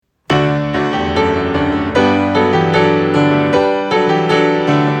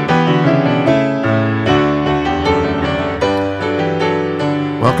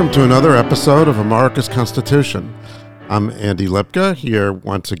Welcome to another episode of America's Constitution. I'm Andy Lipka, here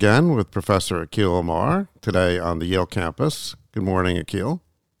once again with Professor Akhil Amar, today on the Yale campus. Good morning, Akhil.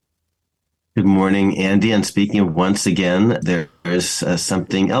 Good morning, Andy. And speaking of once again, there's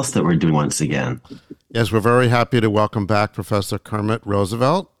something else that we're doing once again. Yes, we're very happy to welcome back Professor Kermit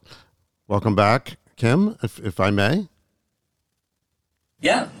Roosevelt. Welcome back, Kim, if I may.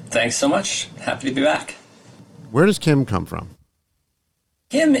 Yeah, thanks so much. Happy to be back. Where does Kim come from?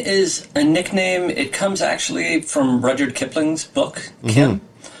 Kim is a nickname. It comes actually from Rudyard Kipling's book, Kim.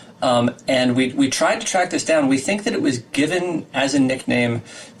 And we tried to track this down. We think that it was given as a nickname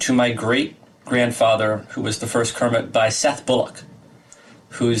to my great-grandfather, who was the first Kermit, by Seth Bullock,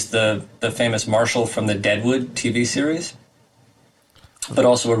 who's the famous Marshal from the Deadwood TV series, but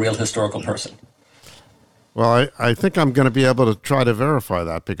also a real historical person. Well, I think I'm going to be able to try to verify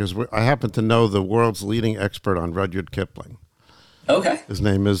that because I happen to know the world's leading expert on Rudyard Kipling. Okay. His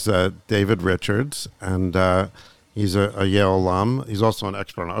name is David Richards, and he's a Yale alum. He's also an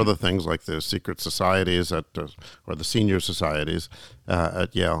expert on other things like the secret societies or the senior societies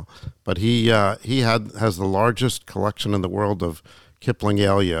at Yale. But he has the largest collection in the world of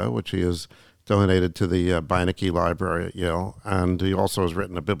Kiplingalia, which he has donated to the Beinecke Library at Yale, and he also has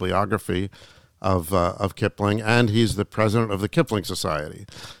written a bibliography of Kipling, and he's the president of the Kipling Society.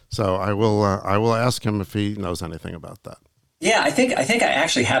 So I will ask him if he knows anything about that. Yeah, I think I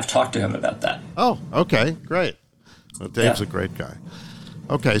actually have talked to him about that. Oh, okay, great. Well, Dave's a great guy.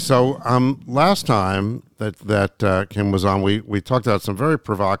 Okay, so last time that Kim was on, we talked about some very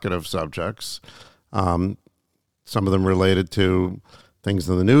provocative subjects. Some of them related to things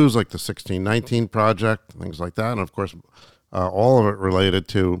in the news, like the 1619 Project, things like that, and of course, all of it related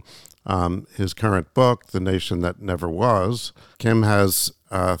to his current book, The Nation That Never Was. Kim has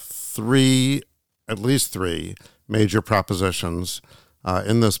at least three major propositions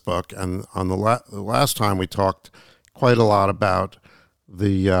in this book, and on the last time we talked quite a lot about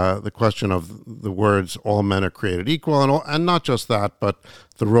the question of the words "all men are created equal," and not just that, but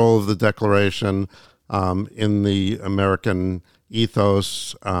the role of the Declaration in the American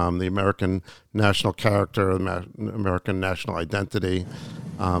ethos, the American national character, the American national identity,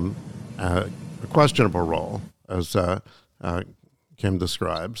 a questionable role, as Kim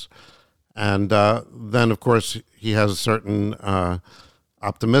describes. And then, of course, he has a certain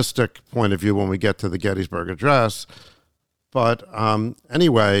optimistic point of view when we get to the Gettysburg Address. But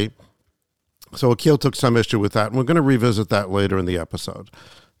anyway, so Akhil took some issue with that, and we're going to revisit that later in the episode.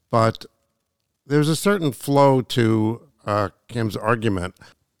 But there's a certain flow to Kim's argument,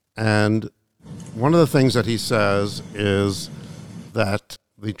 and one of the things that he says is that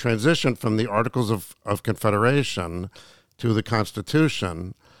the transition from the Articles of Confederation to the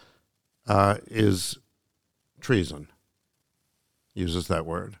Constitution is treason. Uses that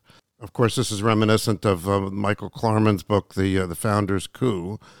word. Of course, this is reminiscent of Michael Klarman's book, The Founders'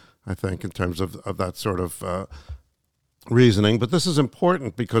 Coup, I think, in terms of that sort of reasoning. But this is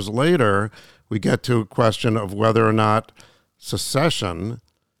important because later we get to a question of whether or not secession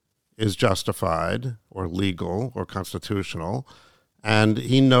is justified or legal or constitutional. And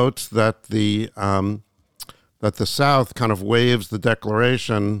he notes that the South kind of waves the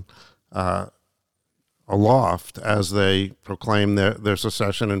Declaration aloft as they proclaim their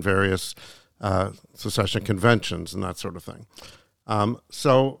secession in various secession conventions and that sort of thing.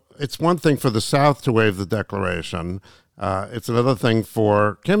 So it's one thing for the South to waive the Declaration. It's another thing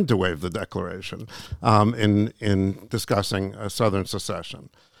for Kim to waive the Declaration in discussing Southern secession.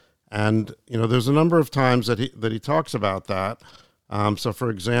 And there's a number of times that he talks about that. So, for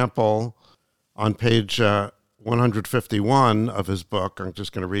example, on page 151 of his book, I'm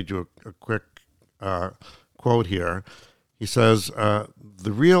just going to read you a quick quote here. He says,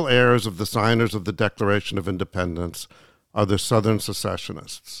 the real heirs of the signers of the Declaration of Independence are the Southern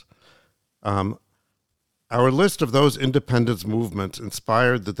secessionists. Our list of those independence movements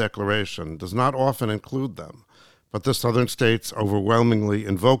inspired the Declaration does not often include them, but the Southern states overwhelmingly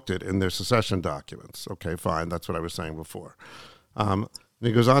invoked it in their secession documents. Okay, fine, that's what I was saying before. And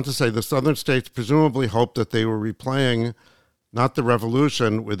he goes on to say, the Southern states presumably hoped that they were replaying not the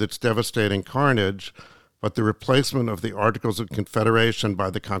Revolution with its devastating carnage, but the replacement of the Articles of Confederation by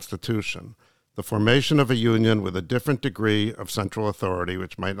the Constitution, the formation of a union with a different degree of central authority,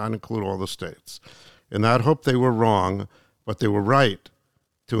 which might not include all the states. In that hope, they were wrong, but they were right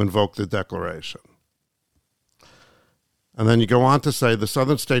to invoke the Declaration. And then you go on to say, the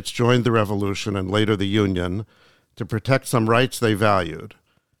Southern states joined the Revolution and later the Union to protect some rights they valued,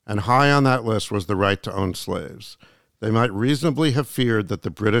 and high on that list was the right to own slaves. They might reasonably have feared that the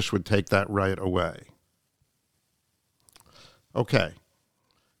British would take that right away. Okay.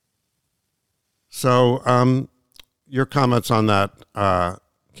 So your comments on that,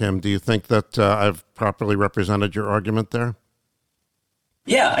 Kim, do you think that I've properly represented your argument there?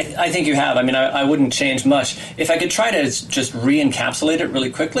 Yeah, I think you have. I mean, I wouldn't change much. If I could try to just re-encapsulate it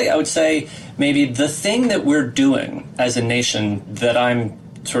really quickly, I would say maybe the thing that we're doing as a nation that I'm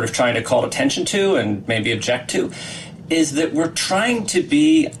sort of trying to call attention to and maybe object to is that we're trying to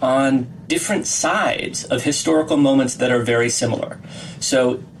be on different sides of historical moments that are very similar.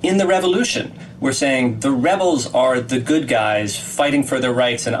 So in the revolution, we're saying the rebels are the good guys fighting for their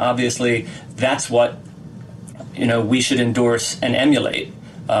rights, and obviously that's what we should endorse and emulate,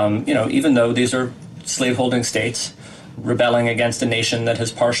 even though these are slaveholding states rebelling against a nation that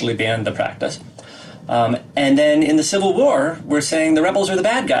has partially banned the practice. And then in the Civil War, we're saying the rebels are the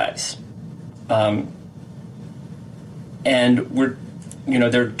bad guys. And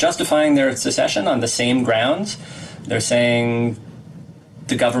they're justifying their secession on the same grounds. They're saying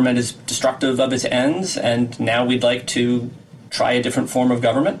the government is destructive of its ends, and now we'd like to try a different form of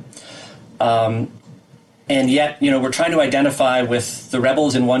government. And yet, we're trying to identify with the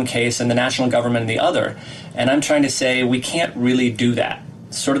rebels in one case and the national government in the other. And I'm trying to say we can't really do that.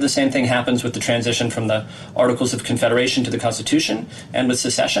 Sort of the same thing happens with the transition from the Articles of Confederation to the Constitution and with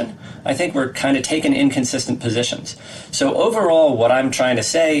secession. I think we're kind of taking inconsistent positions. So overall, what I'm trying to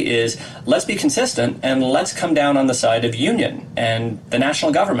say is let's be consistent and let's come down on the side of union and the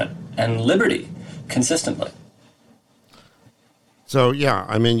national government and liberty consistently. So, yeah,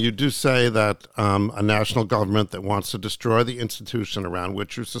 I mean, you do say that a national government that wants to destroy the institution around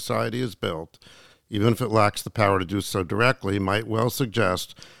which your society is built, even if it lacks the power to do so directly, might well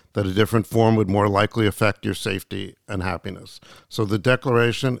suggest that a different form would more likely affect your safety and happiness. So the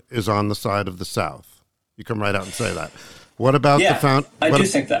Declaration is on the side of the South. You come right out and say that. What about I do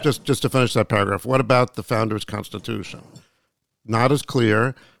think that. Just to finish that paragraph, what about the Founders' Constitution? Not as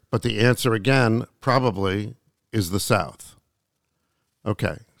clear, but the answer, again, probably is the South.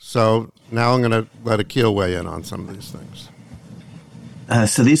 Okay, so now I'm going to let Akhil weigh in on some of these things.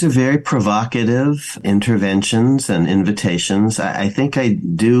 So these are very provocative interventions and invitations. I think I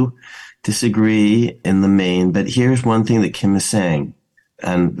do disagree in the main, but here's one thing that Kim is saying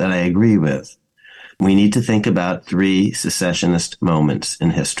and that I agree with. We need to think about 3 secessionist moments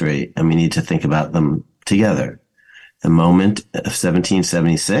in history, and we need to think about them together. The moment of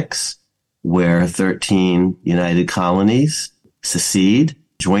 1776, where 13 united colonies secede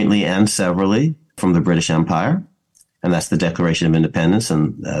jointly and severally from the British Empire. And that's the Declaration of Independence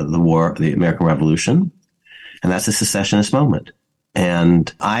and the American Revolution. And that's a secessionist moment.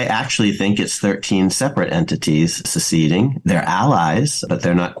 And I actually think it's 13 separate entities seceding. They're allies, but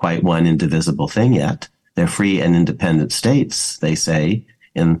they're not quite one indivisible thing yet. They're free and independent states, they say.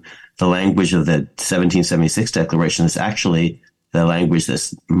 In the language of the 1776 Declaration, it's actually the language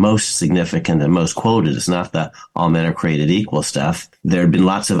that's most significant and most quoted. Is not the all men are created equal stuff. There have been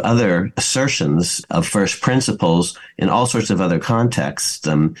lots of other assertions of first principles in all sorts of other contexts,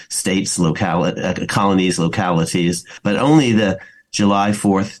 states, colonies, localities, but only the July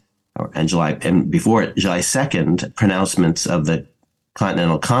 4th and before it, July 2nd pronouncements of the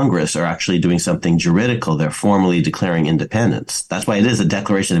Continental Congress are actually doing something juridical. They're formally declaring independence. That's why it is a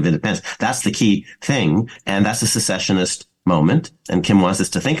Declaration of Independence. That's the key thing. And that's a secessionist moment, and Kim wants us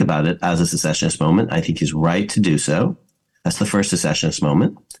to think about it as a secessionist moment. I think he's right to do so. That's the first secessionist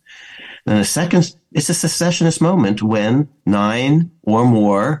moment. Then the second, it's a secessionist moment when 9 or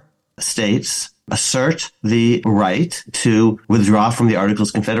more states assert the right to withdraw from the Articles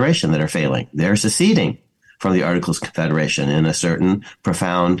of Confederation that are failing. They're seceding from the Articles of Confederation in a certain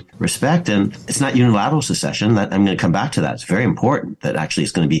profound respect. And it's not unilateral secession. That I'm going to come back to that. It's very important that actually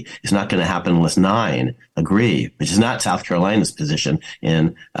it's not going to happen unless 9 agree, which is not South Carolina's position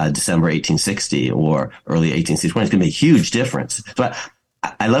in December 1860 or early 1860. It's going to be a huge difference. But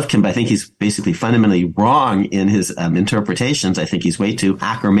I love Kim, but I think he's basically fundamentally wrong in his interpretations. I think he's way too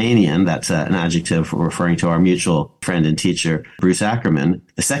Ackermanian. That's an adjective referring to our mutual friend and teacher, Bruce Ackerman.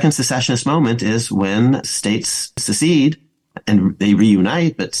 The second secessionist moment is when states secede and they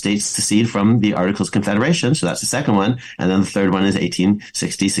reunite, but states secede from the Articles of Confederation. So that's the second one. And then the third one is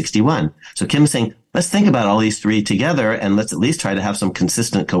 1860-61. So Kim is saying, let's think about all these 3 together and let's at least try to have some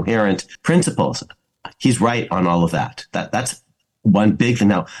consistent, coherent principles. He's right on all of that. That's one big thing.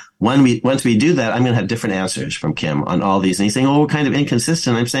 Now, once we do that, I'm going to have different answers from Kim on all these. And he's saying, oh, we're kind of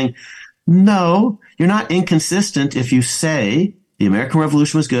inconsistent. I'm saying, no, you're not inconsistent if you say the American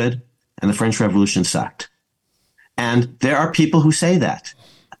Revolution was good and the French Revolution sucked. And there are people who say that.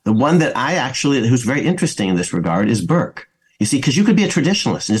 The one that who's very interesting in this regard is Burke. You see, because you could be a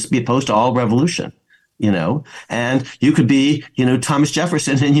traditionalist and just be opposed to all revolution. and you could be, Thomas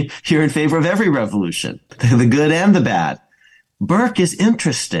Jefferson, and you're in favor of every revolution, the good and the bad. Burke is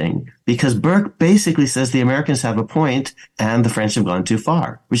interesting because Burke basically says the Americans have a point and the French have gone too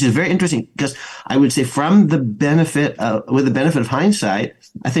far, which is very interesting because I would say with the benefit of hindsight,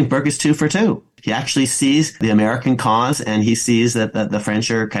 I think Burke is 2 for 2. He actually sees the American cause and he sees that the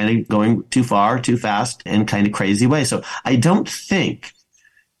French are kind of going too far, too fast in kind of crazy way. So I don't think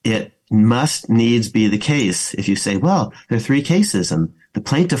it must needs be the case if you say, well, there are 3 cases and the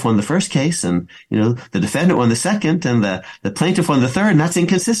plaintiff won the first case and, the defendant won the second and the plaintiff won the third, and that's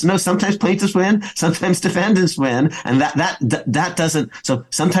inconsistent. No, sometimes plaintiffs win, sometimes defendants win. And that doesn't, so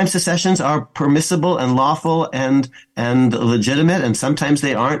sometimes secessions are permissible and lawful and legitimate, and sometimes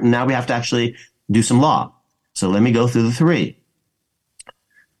they aren't. And now we have to actually do some law. So let me go through the 3.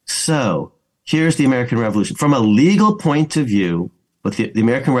 So here's the American Revolution. From a legal point of view, but the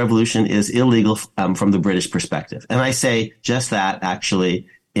American Revolution is illegal from the British perspective. And I say just that, actually,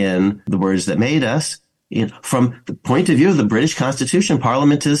 in The Words That Made Us. From the point of view of the British Constitution,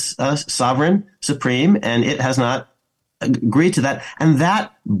 Parliament is sovereign, supreme, and it has not agreed to that. And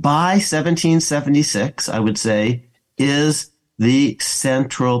that, by 1776, I would say, is the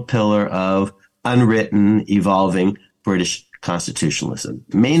central pillar of unwritten, evolving British constitutionalism.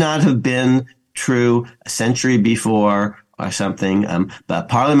 May not have been true a century before or something. But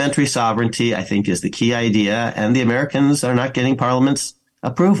parliamentary sovereignty, I think, is the key idea, and the Americans are not getting Parliament's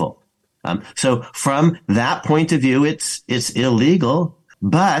approval. So from that point of view, it's illegal,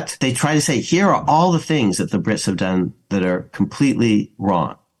 but they try to say, here are all the things that the Brits have done that are completely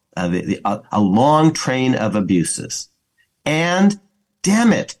wrong. A long train of abuses. And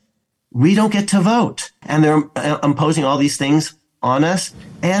damn it, we don't get to vote. And they're imposing all these things on us.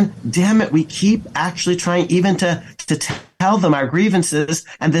 And damn it, we keep actually trying even to tell them our grievances.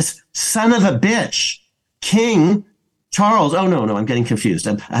 And this son of a bitch, King Charles. Oh, no, I'm getting confused.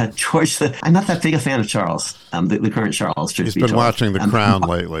 George, I'm not that big a fan of Charles, the current Charles. He's been watching The Crown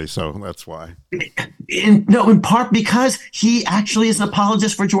lately, so that's why. In part because he actually is an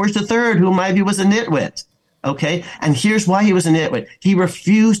apologist for George III, who in my view was a nitwit. Okay. And here's why he was a nitwit. He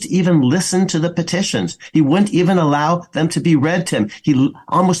refused to even listen to the petitions. He wouldn't even allow them to be read to him. He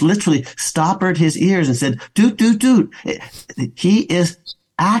almost literally stoppered his ears and said, doot. He is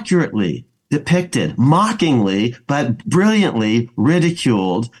accurately depicted, mockingly, but brilliantly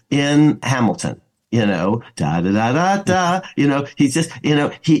ridiculed in Hamilton. He's just,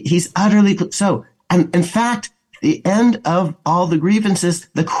 he's utterly so. And in fact, the end of all the grievances,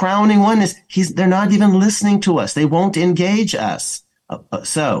 the crowning one is they're not even listening to us. They won't engage us.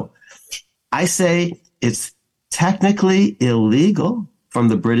 So I say it's technically illegal from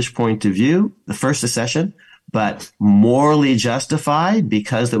the British point of view, the first secession, but morally justified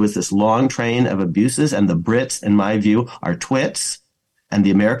because there was this long train of abuses, and the Brits, in my view, are twits and the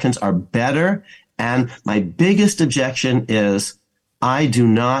Americans are better. And my biggest objection is I do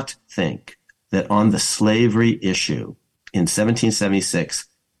not think that on the slavery issue in 1776,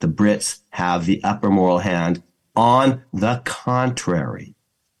 the Brits have the upper moral hand. On the contrary,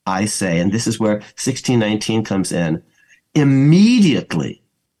 I say, and this is where 1619 comes in, immediately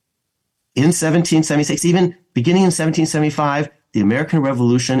in 1776, even beginning in 1775, the American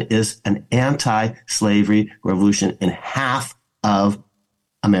Revolution is an anti-slavery revolution in half of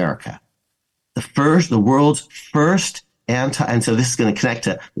America. The world's first and so this is going to connect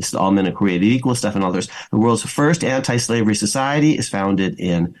to this is all men are created equal stuff and others. The world's first anti-slavery society is founded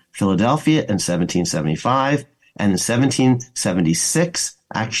in Philadelphia in 1775. And in 1776,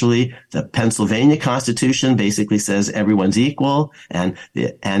 actually, the Pennsylvania Constitution basically says everyone's equal. And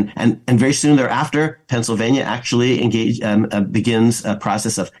very soon thereafter, Pennsylvania actually begins a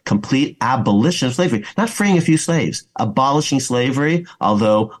process of complete abolition of slavery, not freeing a few slaves, abolishing slavery,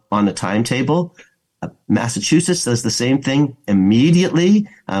 although on a timetable. Massachusetts does the same thing immediately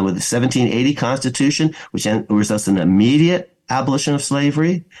with the 1780 Constitution, which results in immediate abolition of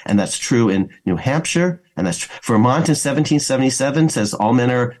slavery. And that's true in New Hampshire. And that's Vermont in 1777 says all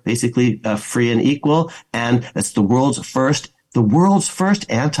men are basically free and equal. And that's the world's first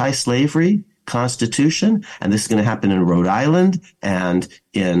anti-slavery constitution. And this is going to happen in Rhode Island and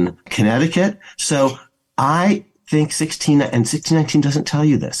in Connecticut. So I think 1619 doesn't tell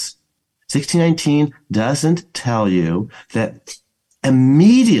you this. 1619 doesn't tell you that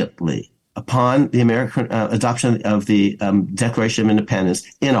immediately upon the American adoption of the Declaration of Independence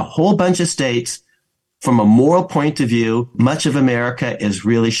in a whole bunch of states, from a moral point of view, much of America is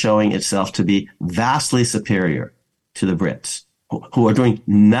really showing itself to be vastly superior to the Brits, who are doing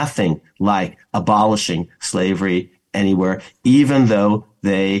nothing like abolishing slavery anywhere, even though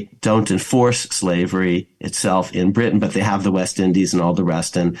they don't enforce slavery itself in Britain, but they have the West Indies and all the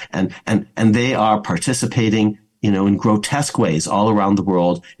rest. And they are participating, in grotesque ways all around the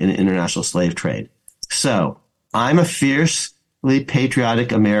world in international slave trade. So I'm a fiercely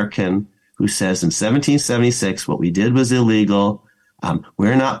patriotic American who says in 1776, what we did was illegal.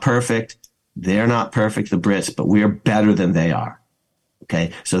 We're not perfect. They're not perfect, the Brits, but we're better than they are.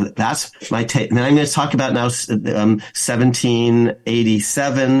 Okay, so that's my take. And then I'm going to talk about now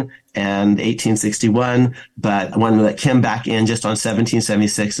 1787 and 1861, but I want to let Kim back in just on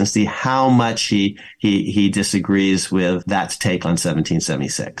 1776 and see how much he disagrees with that take on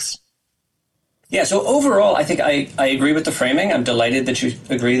 1776. Yeah, so overall, I think I agree with the framing. I'm delighted that you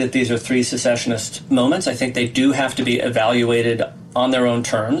agree that these are three secessionist moments. I think they do have to be evaluated on their own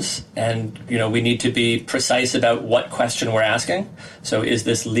terms. And, we need to be precise about what question we're asking. So is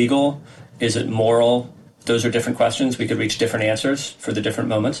this legal? Is it moral? Those are different questions. We could reach different answers for the different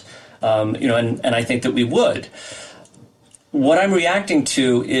moments. And I think that we would. What I'm reacting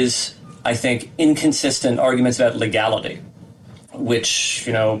to is, I think, inconsistent arguments about legality, which,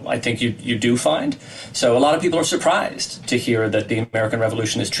 I think you do find. So a lot of people are surprised to hear that the American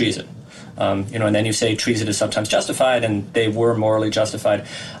Revolution is treason. And then you say treason is sometimes justified, and they were morally justified.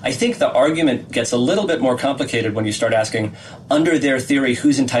 I think the argument gets a little bit more complicated when you start asking, under their theory,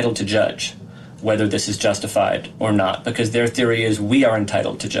 who's entitled to judge whether this is justified or not? Because their theory is we are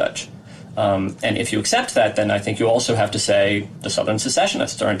entitled to judge. And if you accept that, then I think you also have to say the Southern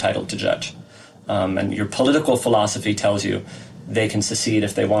secessionists are entitled to judge. And your political philosophy tells you they can secede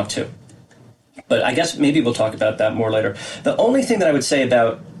if they want to. But I guess maybe we'll talk about that more later. The only thing that I would say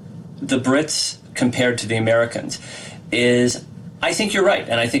about the Brits compared to the Americans is I think you're right,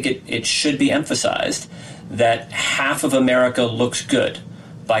 and I think it should be emphasized that half of America looks good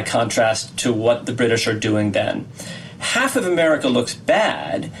by contrast to what the British are doing then. Half of America looks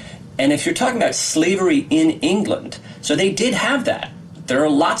bad, and if you're talking about slavery in England, so they did have that. There are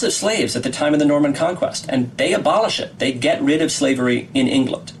lots of slaves at the time of the Norman Conquest, and they abolish it. They get rid of slavery in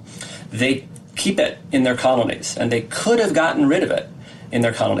England. They keep it in their colonies, and they could have gotten rid of it in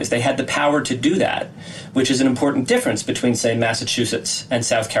their colonies. They had the power to do that, which is an important difference between, say, Massachusetts and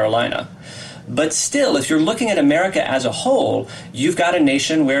South Carolina. But still, if you're looking at America as a whole, you've got a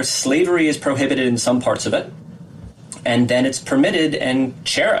nation where slavery is prohibited in some parts of it, and then it's permitted and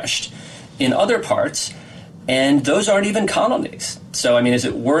cherished in other parts, and those aren't even colonies. So, is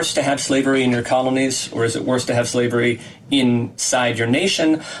it worse to have slavery in your colonies, or is it worse to have slavery inside your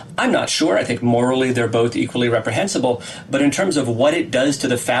nation? I'm not sure. I think morally they're both equally reprehensible. But in terms of what it does to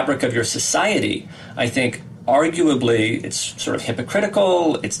the fabric of your society, I think arguably it's sort of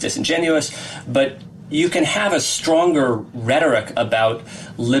hypocritical, it's disingenuous, but you can have a stronger rhetoric about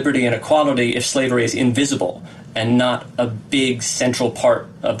liberty and equality if slavery is invisible and not a big central part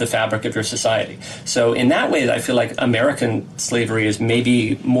of the fabric of your society. So in that way, I feel like American slavery is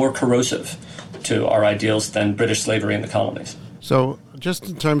maybe more corrosive to our ideals than British slavery in the colonies. So just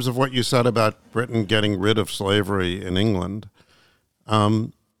in terms of what you said about Britain getting rid of slavery in England, I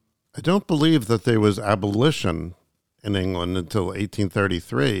don't believe that there was abolition in England until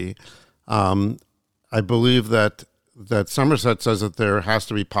 1833. I believe that Somerset says that there has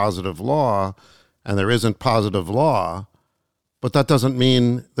to be positive law, and there isn't positive law, but that doesn't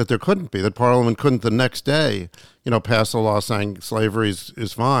mean that there couldn't be, that Parliament couldn't the next day, pass a law saying slavery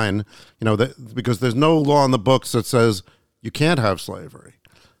is fine, because there's no law in the books that says you can't have slavery.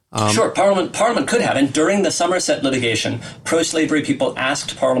 Sure, Parliament could have, and during the Somerset litigation, pro-slavery people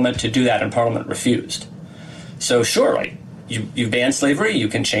asked Parliament to do that, and Parliament refused. So sure, you ban slavery, you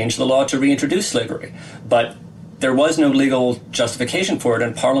can change the law to reintroduce slavery, but there was no legal justification for it,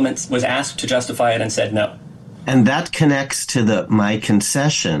 and Parliament was asked to justify it and said no. And that connects to my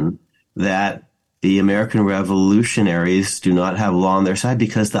concession that the American revolutionaries do not have law on their side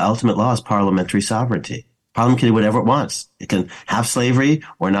because the ultimate law is parliamentary sovereignty. Parliament can do whatever it wants. It can have slavery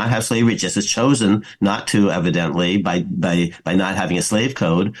or not have slavery. It just has chosen not to, evidently, by not having a slave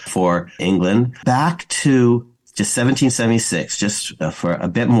code for England. Back to just 1776, just for a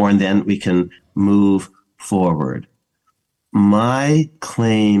bit more, and then we can move forward. My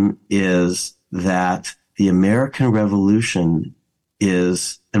claim is that the American Revolution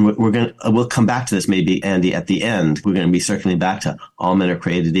is, and we'll come back to this maybe, Andy, at the end. We're going to be circling back to all men are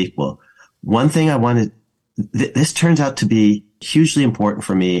created equal. One thing I wanted, this turns out to be hugely important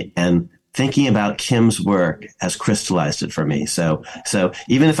for me, and thinking about Kim's work has crystallized it for me. So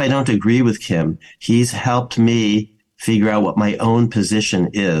even if I don't agree with Kim, he's helped me figure out what my own position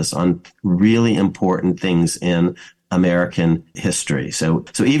is on really important things in American history. So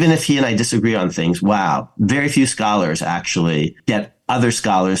even if he and I disagree on things, wow, very few scholars actually get other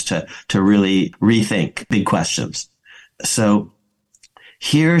scholars to really rethink big questions. So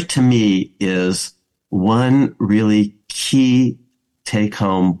here to me is one really key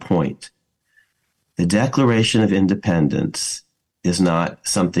take-home point. The Declaration of Independence is not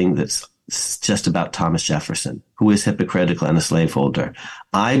something that's just about Thomas Jefferson, who is hypocritical and a slaveholder.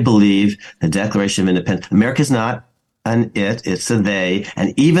 I believe the Declaration of Independence, America's not an it, it's a they,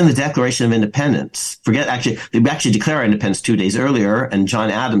 and even the Declaration of Independence, we actually declare our independence 2 days earlier, and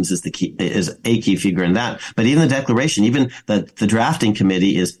John Adams is a key figure in that. But even the Declaration, even the drafting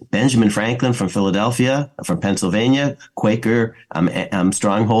committee is Benjamin Franklin from Philadelphia, from Pennsylvania, Quaker,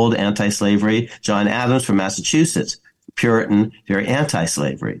 stronghold, anti-slavery, John Adams from Massachusetts, Puritan, very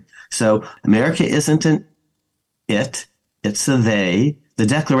anti-slavery. So America isn't an it, it's a they. The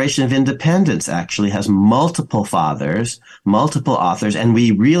Declaration of Independence actually has multiple fathers, multiple authors, and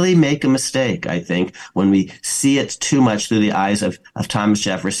we really make a mistake, I think, when we see it too much through the eyes of Thomas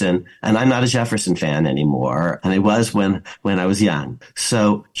Jefferson. And I'm not a Jefferson fan anymore, and I was when I was young.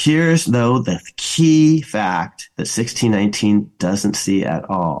 So here's, though, the key fact that 1619 doesn't see at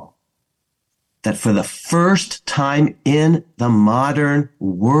all. That for the first time in the modern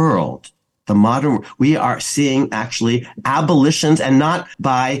world, we are seeing actually abolitions, and not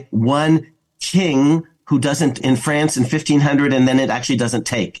by one king who doesn't in France in 1500, and then it actually doesn't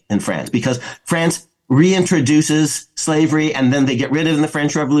take in France, because France reintroduces slavery and then they get rid of it in the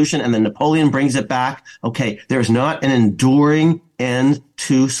French Revolution, and then Napoleon brings it back. Okay, there's not an enduring end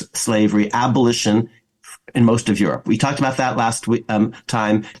to slavery, abolition in most of Europe. We talked about that last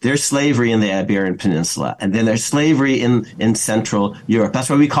time. There's slavery in the Iberian Peninsula, and then there's slavery in Central Europe. That's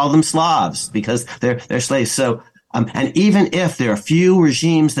why we call them Slavs, because they're slaves. So, and even if there are few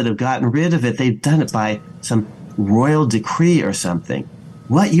regimes that have gotten rid of it, they've done it by some royal decree or something.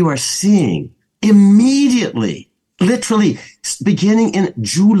 What you are seeing immediately, literally beginning in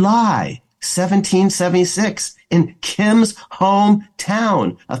July 1776, in Kim's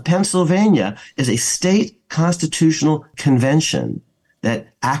hometown of Pennsylvania, is a state constitutional convention that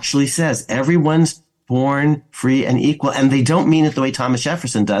actually says everyone's born free and equal. And they don't mean it the way Thomas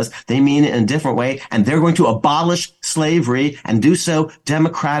Jefferson does. They mean it in a different way. And they're going to abolish slavery and do so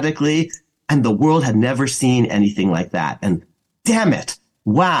democratically. And the world had never seen anything like that. And damn it.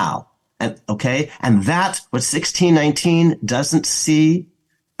 Wow. And okay. And that's what 1619 doesn't see.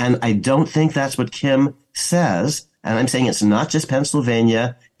 And I don't think that's what Kim says. And I'm saying it's not just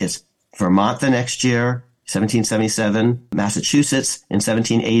Pennsylvania. It's Vermont the next year, 1777, Massachusetts in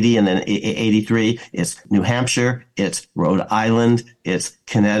 1780 and then 83. It's New Hampshire. It's Rhode Island. It's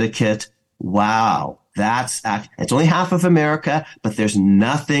Connecticut. Wow. It's only half of America, but there's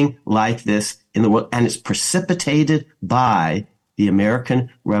nothing like this in the world. And it's precipitated by the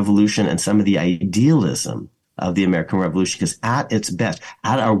American Revolution and some of the idealism of the American Revolution, because at its best,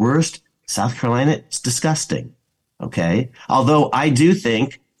 at our worst, South Carolina, it's disgusting. Okay. Although I do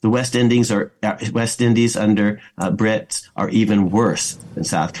think the West Indies under Brits are even worse than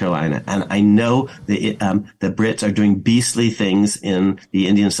South Carolina. And I know the Brits are doing beastly things in the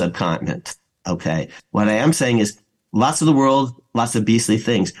Indian subcontinent. Okay. What I am saying is lots of the world, lots of beastly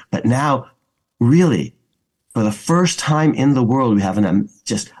things. But now, really, for the first time in the world, we have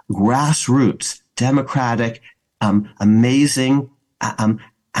just grassroots, democratic, amazing,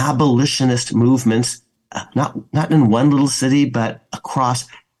 abolitionist movements, not in one little city, but across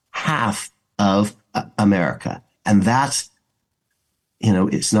half of America. And that's,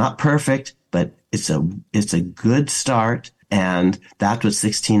 it's not perfect, but it's a good start. And that's what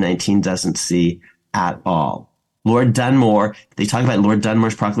 1619 doesn't see at all. Lord Dunmore, they talk about Lord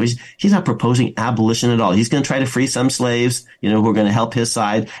Dunmore's proclamation. He's not proposing abolition at all. He's going to try to free some slaves, who are going to help his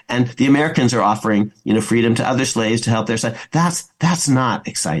side. And the Americans are offering, freedom to other slaves to help their side. That's not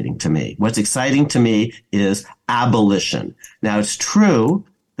exciting to me. What's exciting to me is abolition. Now, it's true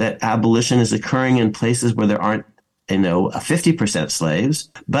that abolition is occurring in places where there aren't, 50% slaves,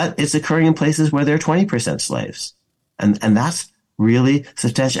 but it's occurring in places where there are 20% slaves. And that's really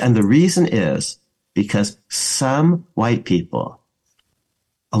substantial. And the reason is because some white people,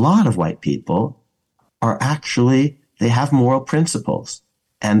 a lot of white people, they have moral principles,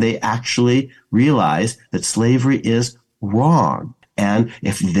 and they actually realize that slavery is wrong. And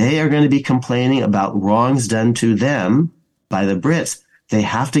if they are going to be complaining about wrongs done to them by the Brits, they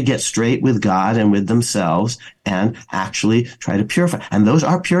have to get straight with God and with themselves and actually try to purify. And those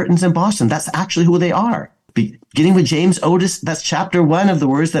are Puritans in Boston. That's actually who they are. Beginning with James Otis, that's chapter 1 of The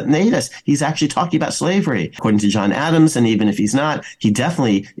Words That Made Us. He's actually talking about slavery. According to John Adams, and even if he's not, he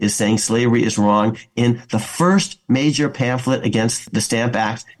definitely is saying slavery is wrong in the first major pamphlet against the Stamp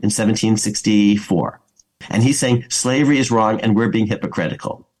Act in 1764. And he's saying slavery is wrong and we're being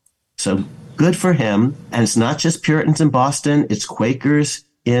hypocritical. So good for him. And it's not just Puritans in Boston, it's Quakers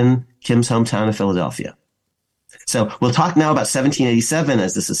in Kim's hometown of Philadelphia. So we'll talk now about 1787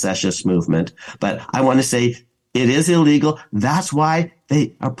 as the secessionist movement, but I want to say it is illegal. That's why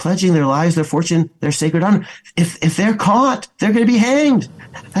they are pledging their lives, their fortune, their sacred honor. If they're caught, they're going to be hanged.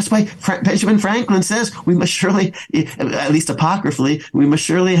 That's why Benjamin Franklin says we must surely, at least apocryphally, we must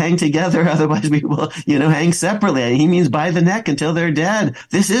surely hang together. Otherwise we will, hang separately. And he means by the neck until they're dead.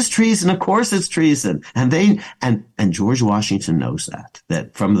 This is treason. Of course it's treason. And George Washington knows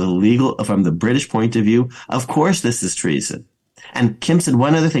that from the British point of view, of course this is treason. And Kim said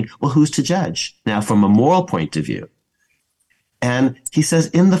one other thing. Well, who's to judge? Now, from a moral point of view. And he says,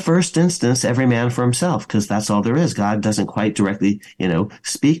 in the first instance, every man for himself, because that's all there is. God doesn't quite directly,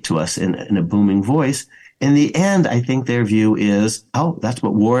 speak to us in a booming voice. In the end, I think their view is, that's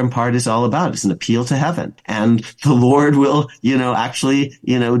what war in part is all about. It's an appeal to heaven. And the Lord will, actually,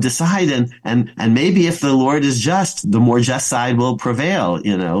 decide. And maybe if the Lord is just, the more just side will prevail,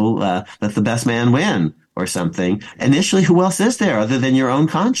 let the best man win. Or something. Initially, who else is there other than your own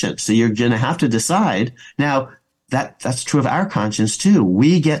conscience? So you're going to have to decide. Now, that's true of our conscience too.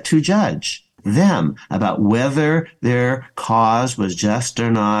 We get to judge them about whether their cause was just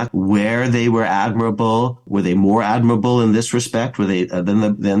or not, where they were admirable. Were they more admirable in this respect? Were they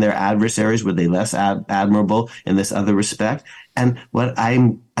than their adversaries? Were they less admirable in this other respect? And what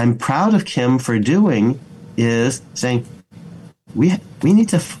I'm proud of Kim for doing is saying we need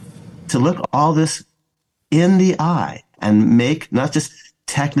to look all this in the eye and make not just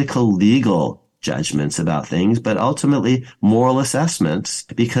technical legal judgments about things, but ultimately moral assessments,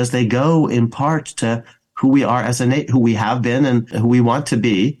 because they go in part to who we are as who we have been and who we want to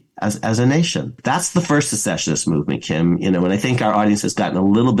be as a nation. That's the first secessionist movement, Kim, and I think our audience has gotten a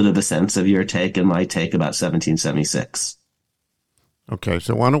little bit of a sense of your take and my take about 1776. Okay,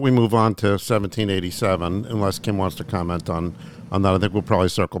 so why don't we move on to 1787, unless Kim wants to comment on that. I think we'll probably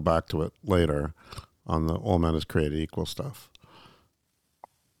circle back to it later on the all men is created equal stuff.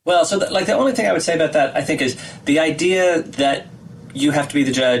 Well, so the only thing I would say about that, I think, is the idea that you have to be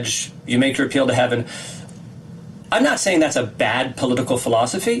the judge, you make your appeal to heaven. I'm not saying that's a bad political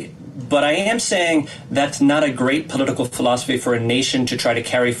philosophy, but I am saying that's not a great political philosophy for a nation to try to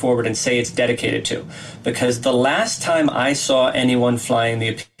carry forward and say it's dedicated to. Because the last time I saw anyone flying the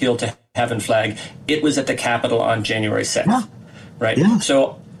appeal to heaven flag, it was at the Capitol on January 6th. Yeah. Right? Yeah.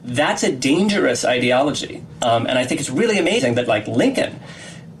 So that's a dangerous ideology. And I think it's really amazing that, Lincoln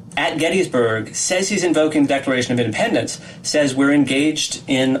at Gettysburg says he's invoking the Declaration of Independence, says we're engaged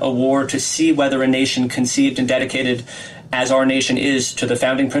in a war to see whether a nation conceived and dedicated as our nation is to the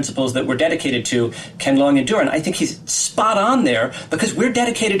founding principles that we're dedicated to can long endure. And I think he's spot on there, because we're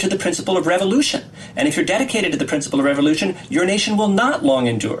dedicated to the principle of revolution. And if you're dedicated to the principle of revolution, your nation will not long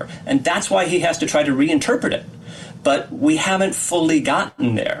endure. And that's why he has to try to reinterpret it. But we haven't fully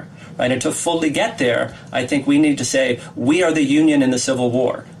gotten there, right? And to fully get there, I think we need to say we are the Union in the Civil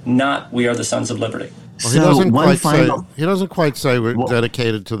War, not we are the Sons of Liberty. Well, he doesn't quite say we're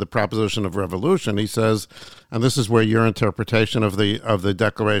dedicated to the proposition of revolution. He says, and this is where your interpretation of the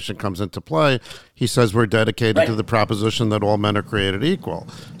Declaration comes into play, he says we're dedicated to the proposition that all men are created equal.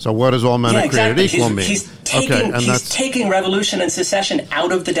 So what does all men are created equal mean? He's taking revolution and secession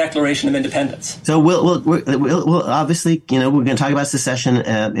out of the Declaration of Independence. So we'll obviously, we're going to talk about secession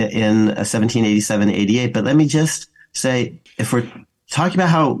in 1787-88, but let me just say, if we're talking about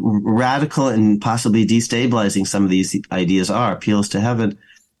how radical and possibly destabilizing some of these ideas are, appeals to heaven,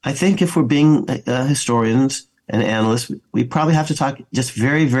 I think if we're being historians and analysts, we probably have to talk just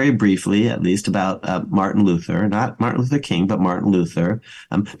very, very briefly, at least, about Martin Luther, not Martin Luther King, but Martin Luther,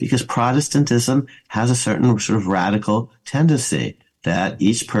 because Protestantism has a certain sort of radical tendency that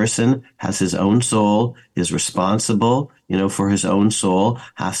each person has his own soul, is responsible, for his own soul,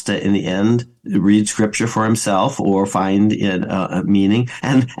 has to, in the end, read scripture for himself or find a meaning.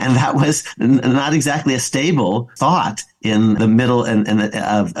 And that was not exactly a stable thought in the middle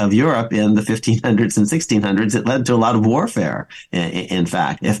of Europe in the 1500s and 1600s. It led to a lot of warfare, in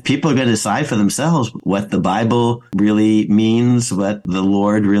fact. If people are going to decide for themselves what the Bible really means, what the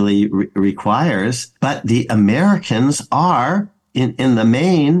Lord really requires, but the Americans are, in the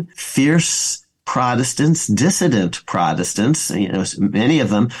main, fierce Protestants, dissident Protestants, many of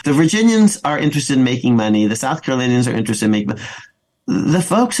them. The Virginians are interested in making money. The South Carolinians are interested in making money. the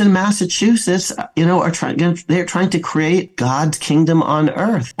folks in Massachusetts, they're trying to create God's kingdom on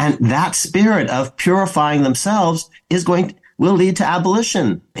earth. And that spirit of purifying themselves will lead to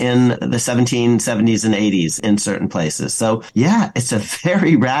abolition in the 1770s and 80s in certain places. So yeah, it's a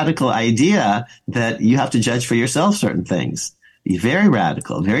very radical idea that you have to judge for yourself certain things. Very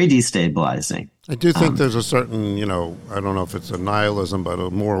radical, very destabilizing. I do think there's a certain, I don't know if it's a nihilism, but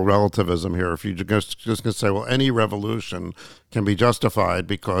a moral relativism here. If you just going to say, well, any revolution can be justified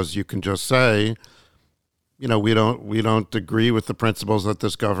because you can just say, we don't agree with the principles that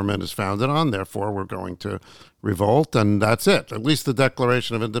this government is founded on, therefore we're going to revolt, and that's it. At least the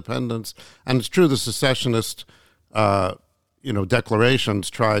Declaration of Independence, and it's true the secessionist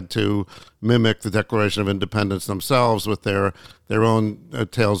declarations tried to mimic the Declaration of Independence themselves with their own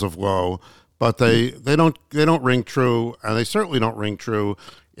tales of woe, but they don't ring true, and they certainly don't ring true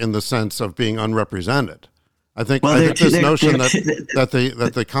in the sense of being unrepresented. I think this notion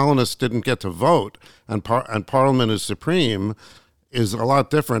that the colonists didn't get to vote and Parliament is supreme is a lot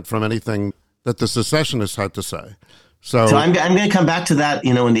different from anything that the secessionists had to say. So I'm going to come back to that,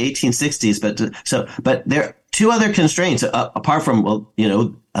 in the 1860s. But there are two other constraints apart from,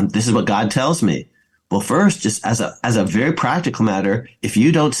 this is what God tells me. Well, first, just as a very practical matter, if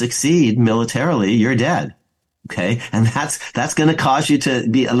you don't succeed militarily, you're dead. Okay. And that's going to cause you to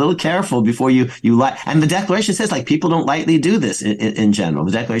be a little careful before you and the Declaration says people don't lightly do this in general.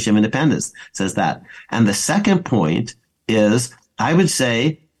 The Declaration of Independence says that. And the second point is, I would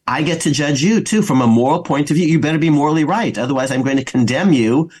say, I get to judge you too from a moral point of view. You better be morally right. Otherwise, I'm going to condemn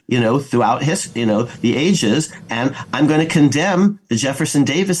you, throughout the ages. And I'm going to condemn the Jefferson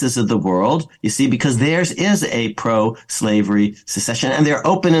Davises of the world, you see, because theirs is a pro-slavery secession and they're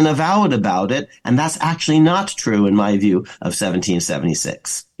open and avowed about it. And that's actually not true in my view of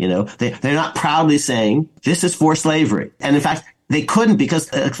 1776. They're not proudly saying this is for slavery. And in fact, they couldn't because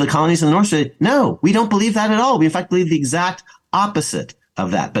the colonies in the North said, no, we don't believe that at all. We in fact believe the exact opposite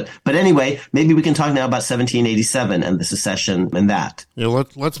of that. But anyway, maybe we can talk now about 1787 and the secession and that.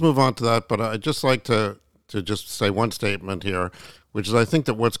 Let's move on to that. But I'd just like to just say one statement here, which is I think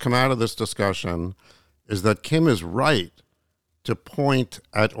that what's come out of this discussion is that Kim is right to point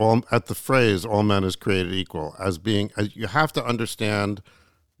at the phrase "all men is created equal" as being. You have to understand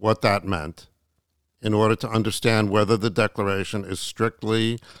what that meant in order to understand whether the Declaration is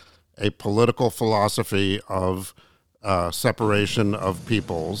strictly a political philosophy of separation of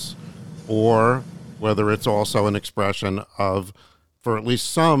peoples, or whether it's also an expression of, for at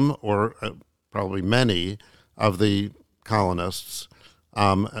least some, or probably many, of the colonists,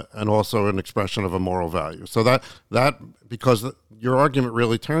 and also an expression of a moral value. So that because your argument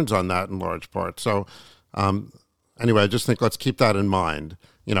really turns on that in large part. So anyway, I just think let's keep that in mind.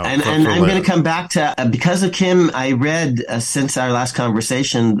 And I'm going to come back to, because of Kim, I read since our last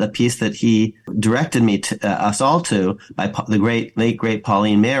conversation, the piece that he directed me to us all to by the late great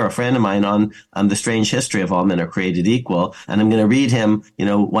Pauline Maier, a friend of mine, on the strange history of all men are created equal. And I'm going to read him,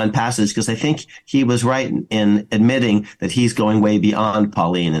 one passage because I think he was right in admitting that he's going way beyond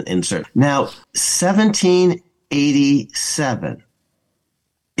Pauline and insert. Now, 1787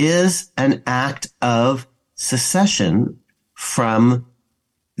 is an act of secession from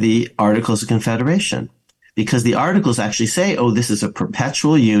the Articles of Confederation, because the Articles actually say, this is a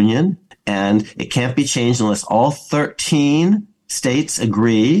perpetual union and it can't be changed unless all 13 states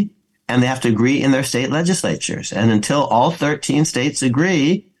agree, and they have to agree in their state legislatures. And until all 13 states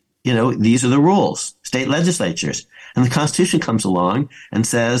agree, these are the rules, state legislatures. And the Constitution comes along and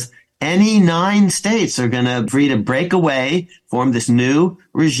says, any 9 states are going to agree to break away, form this new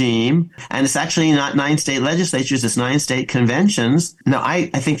regime. And it's actually not 9 state legislatures, it's 9 state conventions. Now, I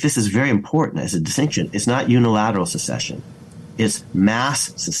think this is very important as a distinction. It's not unilateral secession. It's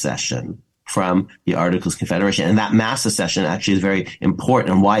mass secession from the Articles of Confederation. And that mass secession actually is very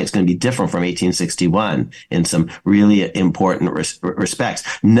important, and why it's going to be different from 1861 in some really important respects.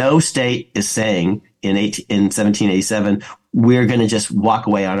 No state is saying in 1787, we're going to just walk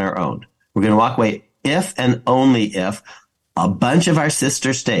away on our own. We're going to walk away if and only if a bunch of our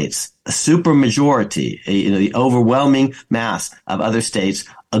sister states, a supermajority, the overwhelming mass of other states,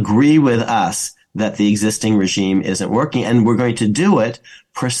 agree with us that the existing regime isn't working. And we're going to do it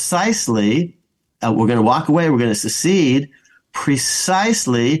precisely. We're going to walk away. We're going to secede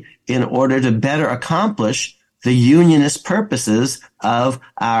precisely in order to better accomplish the unionist purposes of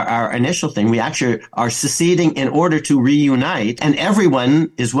our initial thing. We actually are seceding in order to reunite, and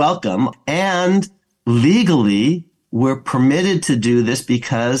everyone is welcome. And legally, we're permitted to do this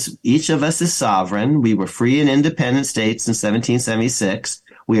because each of us is sovereign. We were free and independent states in 1776.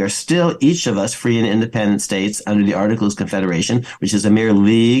 we are still, each of us, free and independent states under the Articles of Confederation, which is a mere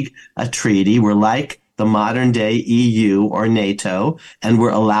league, a treaty. We're like the modern day EU or NATO, and we're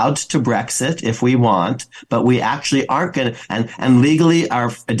allowed to Brexit if we want, but we actually aren't going to, and legally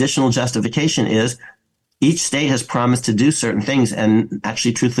our additional justification is each state has promised to do certain things, and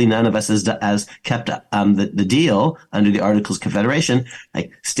actually, truthfully, none of us has kept the deal under the Articles of Confederation.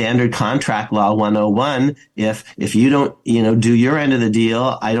 Like standard contract law 101, if you don't, do your end of the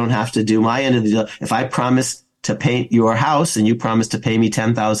deal, I don't have to do my end of the deal. If I promise to paint your house and you promise to pay me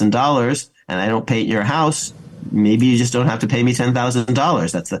 $10,000 and I don't paint your house, maybe you just don't have to pay me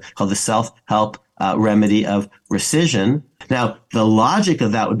 $10,000. That's called the self-help remedy of rescission. Now, the logic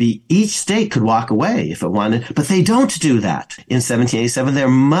of that would be each state could walk away if it wanted, but they don't do that. In 1787, they're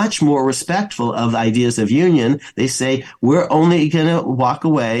much more respectful of ideas of union. They say, we're only going to walk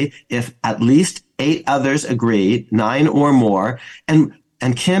away if at least 8 others agree, 9 or more. And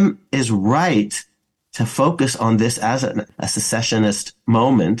Kim is right to focus on this as a secessionist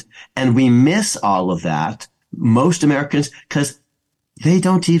moment. And we miss all of that, most Americans, because they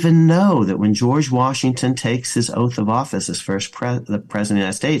don't even know that when George Washington takes his oath of office as first the President of the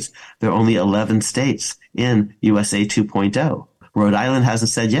United States, there are only 11 states in USA 2.0. Rhode Island hasn't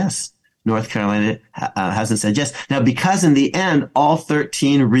said yes. North Carolina hasn't said yes. Now, because in the end, all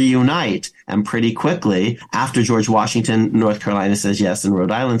 13 reunite, and pretty quickly, after George Washington, North Carolina says yes and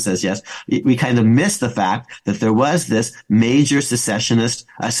Rhode Island says yes, we kind of miss the fact that there was this major secessionist,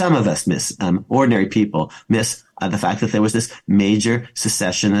 some of us miss, ordinary people miss the fact that there was this major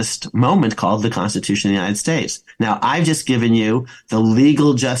secessionist moment called the Constitution of the United States. Now, I've just given you the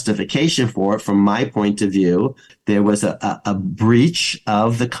legal justification for it from my point of view. There was a breach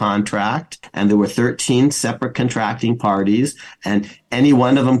of the contract, and there were 13 separate contracting parties, and any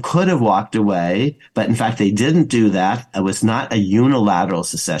one of them could have walked away, but in fact, they didn't do that. It was not a unilateral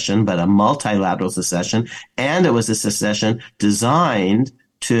secession, but a multilateral secession, and it was a secession designed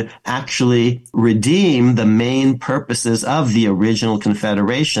to actually redeem the main purposes of the original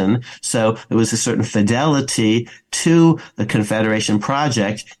Confederation. So there was a certain fidelity to the Confederation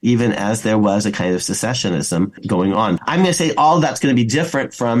project, even as there was a kind of secessionism going on. I'm going to say all that's going to be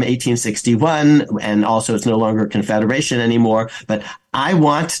different from 1861, and also it's no longer a Confederation anymore, but I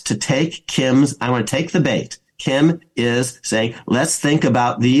want to take the bait. Kim is saying, let's think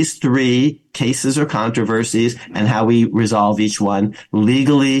about these 3 cases or controversies and how we resolve each one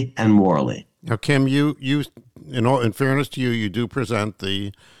legally and morally. Now, Kim, you in fairness to you, you do present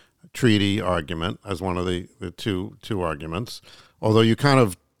the treaty argument as one of the two arguments, although you kind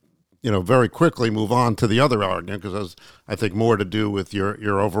of, very quickly move on to the other argument because it has, I think, more to do with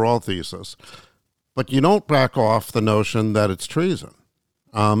your overall thesis. But you don't back off the notion that it's treason.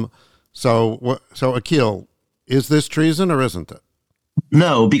 So Akhil, is this treason or isn't it?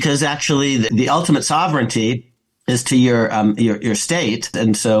 No, because actually the ultimate sovereignty is to your state.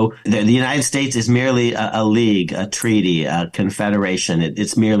 And so the United States is merely a league, a treaty, a confederation.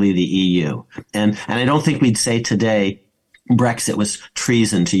 It's merely the EU. And I don't think we'd say today Brexit was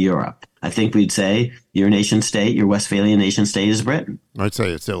treason to Europe. I think we'd say your nation state, your Westphalian nation state is Britain. I'd say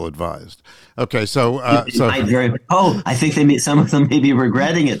it's ill-advised. Okay, so I think some of them may be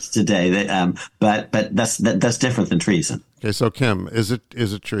regretting it today. But that's different than treason. Okay, so Kim, is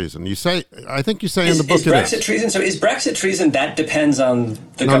it treason? I think you say in the book is Brexit treason? So is Brexit treason? That depends on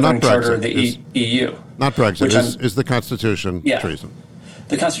the governing charter of the EU. Not Brexit. Is the Constitution treason?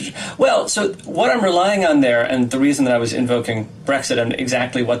 The Constitution. Well, so what I'm relying on there, and the reason that I was invoking Brexit and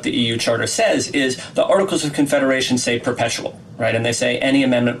exactly what the EU Charter says, is the Articles of Confederation say perpetual, right? And they say any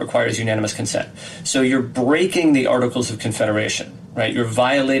amendment requires unanimous consent. So you're breaking the Articles of Confederation, right? You're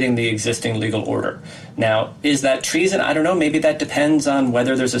violating the existing legal order. Now, is that treason? I don't know. Maybe that depends on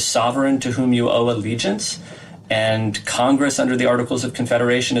whether there's a sovereign to whom you owe allegiance. And Congress under the Articles of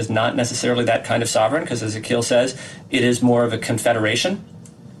Confederation is not necessarily that kind of sovereign because, as Akhil says, it is more of a confederation.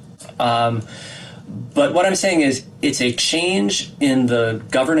 But what I'm saying is it's a change in the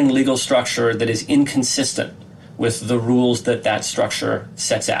governing legal structure that is inconsistent with the rules that structure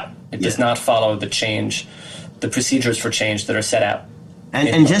sets out. It does not follow the procedures for change that are set out.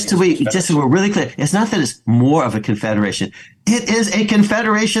 And just so we're really clear, it's not that it's more of a confederation. It is a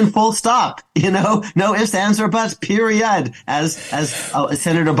confederation, full stop. No ifs, ands, or buts, period. As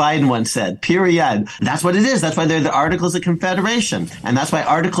Senator Biden once said, period. That's what it is. That's why they're the Articles of Confederation. And that's why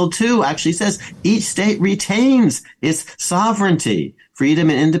Article 2 actually says each state retains its sovereignty, freedom,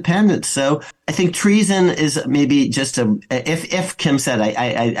 and independence. So I think treason is maybe just if Kim said,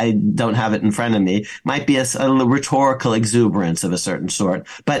 I don't have it in front of me, might be a rhetorical exuberance of a certain sort.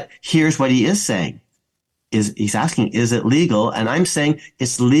 But here's what he is saying. he's asking, is it legal? And I'm saying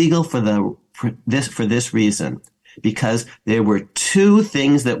it's legal for this reason. Because there were two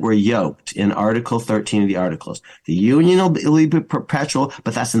things that were yoked in Article 13 of the Articles. The union will be perpetual,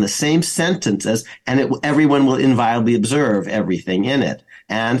 but that's in the same sentence as, and everyone will inviolably observe everything in it.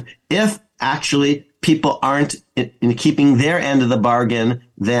 And if actually people aren't in keeping their end of the bargain,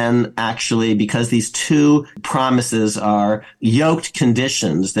 then actually, because these two promises are yoked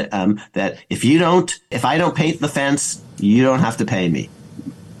conditions that if I don't paint the fence, you don't have to pay me.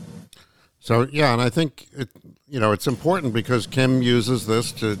 So, yeah, and I think it's important because Kim uses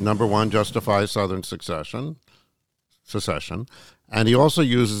this to, number one, justify Southern secession, and he also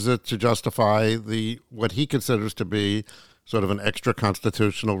uses it to justify what he considers to be sort of an extra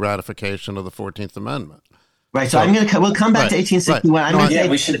constitutional ratification of the 14th Amendment. Right. So we'll come back to 1861. Right. I'm going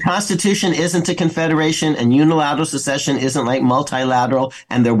to say the Constitution isn't a confederation and unilateral secession isn't like multilateral,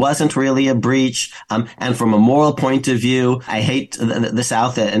 and there wasn't really a breach. And from a moral point of view, I hate the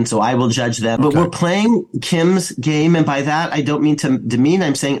South, and so I will judge them. But we're playing Kim's game, and by that, I don't mean to demean.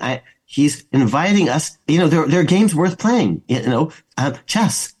 I'm saying he's inviting us. There are games worth playing.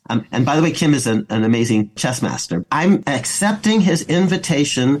 Chess. And by the way, Kim is an amazing chess master. I'm accepting his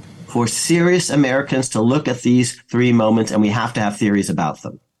invitation for serious Americans to look at these three moments, and we have to have theories about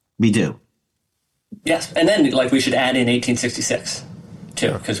them. We do. Yes, and then we should add in 1866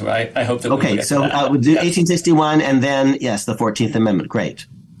 too, because I hope that. Okay, so we'll do 1861, and then yes, the 14th Amendment. Great.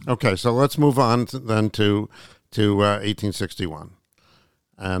 Okay, so let's move on then to 1861,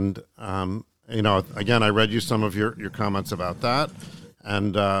 and again, I read you some of your comments about that,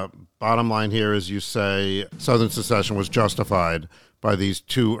 and bottom line here is you say Southern secession was justified by these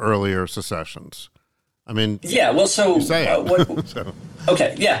two earlier secessions. I mean, yeah. Well, so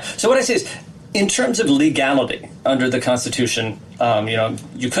okay, yeah. So what I say is, in terms of legality under the Constitution,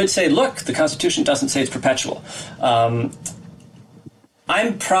 you could say, look, the Constitution doesn't say it's perpetual.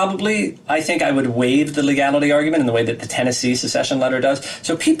 I think I would waive the legality argument in the way that the Tennessee secession letter does.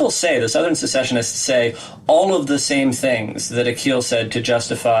 So people say, the Southern secessionists say, all of the same things that Akil said to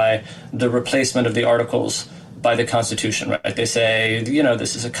justify the replacement of the Articles by the Constitution, right? They say,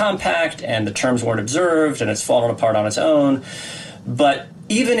 this is a compact and the terms weren't observed and it's fallen apart on its own. But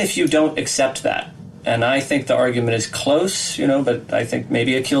even if you don't accept that, and I think the argument is close, but I think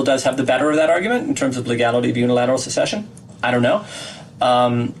maybe Akil does have the better of that argument in terms of legality of unilateral secession. I don't know.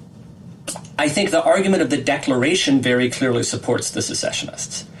 I think the argument of the Declaration very clearly supports the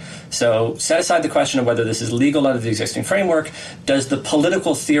secessionists. So set aside the question of whether this is legal under the existing framework. Does the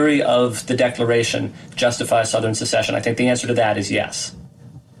political theory of the Declaration justify Southern secession? I think the answer to that is yes.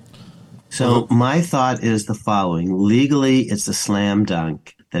 So my thought is the following. Legally, it's a slam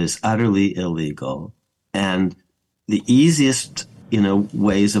dunk that is utterly illegal. And the easiest,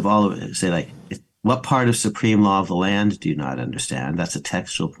 ways of all of it, say what part of supreme law of the land do you not understand? That's a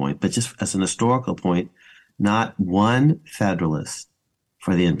textual point. But just as an historical point, not one Federalist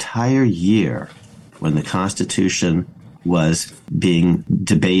for the entire year when the Constitution was being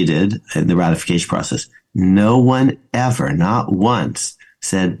debated in the ratification process, no one ever, not once,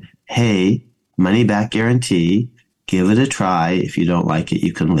 said, hey, money back guarantee, give it a try. If you don't like it,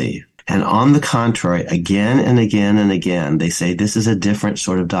 you can leave. And on the contrary, again and again and again, they say this is a different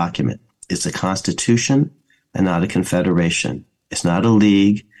sort of document. It's a constitution and not a confederation. It's not a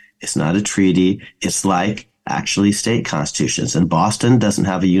league. It's not a treaty. It's like actually state constitutions. And Boston doesn't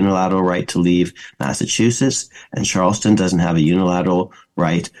have a unilateral right to leave Massachusetts, and Charleston doesn't have a unilateral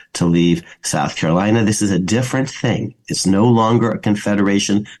right to leave South Carolina. This is a different thing. It's no longer a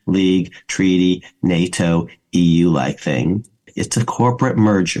confederation, league, treaty, NATO, EU-like thing. It's a corporate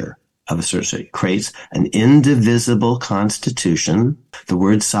merger of a sort. It creates an indivisible constitution. The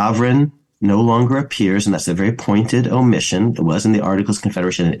word sovereign no longer appears, and that's a very pointed omission. It was in the Articles of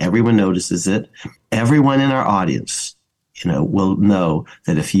Confederation, and everyone notices it. Everyone in our audience, will know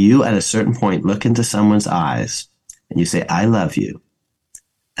that if you at a certain point look into someone's eyes and you say, I love you,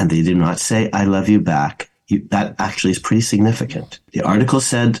 and they do not say, I love you back, that actually is pretty significant. The article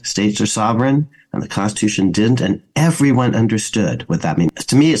said states are sovereign, and the Constitution didn't, and everyone understood what that means.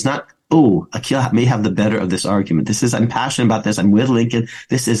 To me, it's not, Akil may have the better of this argument. I'm passionate about this. I'm with Lincoln.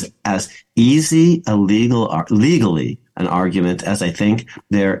 This is as easy legally an argument as I think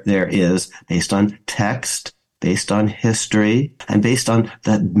there is, based on text, based on history, and based on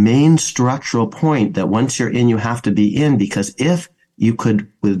that main structural point that once you're in, you have to be in, because if you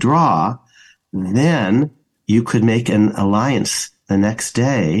could withdraw, then you could make an alliance the next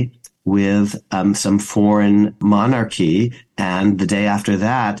day with some foreign monarchy. And the day after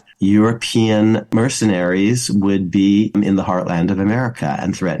that, European mercenaries would be in the heartland of America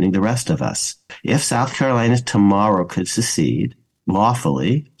and threatening the rest of us. If South Carolina tomorrow could secede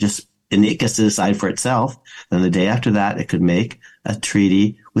lawfully, just and it gets to decide for itself, then the day after that, it could make a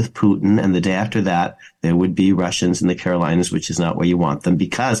treaty with Putin. And the day after that, there would be Russians in the Carolinas, which is not where you want them,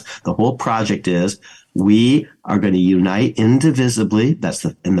 because the whole project is we are going to unite indivisibly.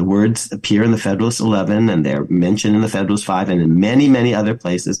 And the words appear in the Federalist 11, and they're mentioned in the Federalist 5 and in many, many other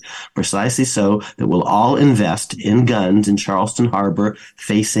places, precisely so that we'll all invest in guns in Charleston Harbor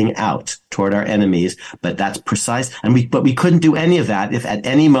facing out toward our enemies. But that's precise. But we couldn't do any of that if at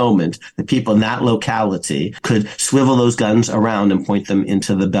any moment the people in that locality could swivel those guns around and point them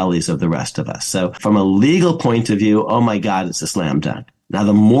into the bellies of the rest of us. So from a legal point of view, oh my God, it's a slam dunk. Now,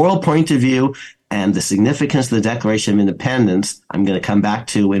 the moral point of view and the significance of the Declaration of Independence, I'm going to come back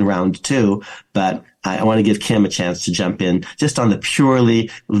to in round 2, but I want to give Kim a chance to jump in just on the purely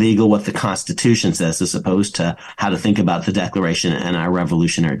legal, what the Constitution says, as opposed to how to think about the Declaration and our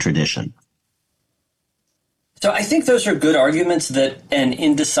revolutionary tradition. So I think those are good arguments that an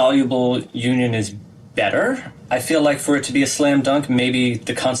indissoluble union is better. I feel like for it to be a slam dunk, maybe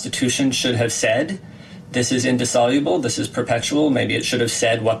the Constitution should have said, this is indissoluble, this is perpetual. Maybe it should have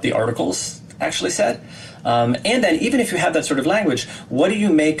said what the articles actually said. And then even if you have that sort of language, what do you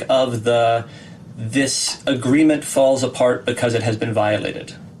make of this agreement falls apart because it has been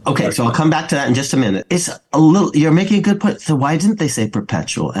violated? Okay, so I'll come back to that in just a minute. You're making a good point. So why didn't they say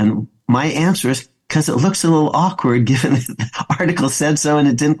perpetual? And my answer is because it looks a little awkward given that the article said so and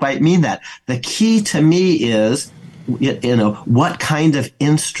it didn't quite mean that. The key to me is, what kind of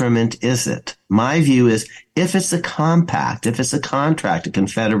instrument is it? My view is if it's a compact, if it's a contract, a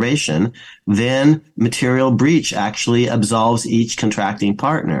confederation, then material breach actually absolves each contracting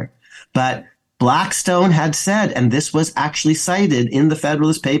partner. But Blackstone had said, and this was actually cited in the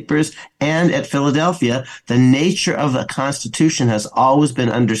Federalist Papers and at Philadelphia, the nature of the Constitution has always been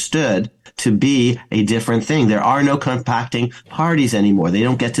understood to be a different thing. There are no compacting parties anymore. They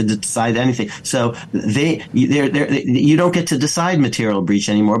don't get to decide anything. So you don't get to decide material breach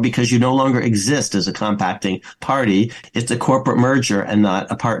anymore because you no longer exist as a compacting party. It's a corporate merger and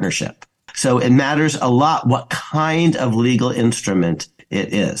not a partnership. So it matters a lot what kind of legal instrument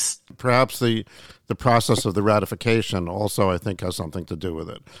it is. Perhaps the process of the ratification also, I think, has something to do with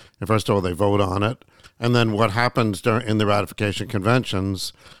it. And first of all, they vote on it. And then what happens in the ratification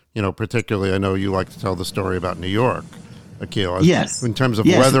conventions, particularly, I know you like to tell the story about New York, Akhil. Yes. In terms of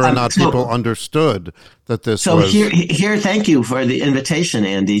whether or not people understood that this was... So here, thank you for the invitation,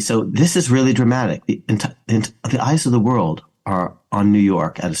 Andy. So this is really dramatic. The eyes of the world are on New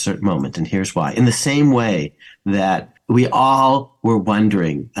York at a certain moment, and here's why. In the same way that we all were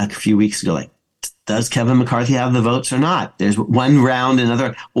wondering a few weeks ago, does Kevin McCarthy have the votes or not? There's one round,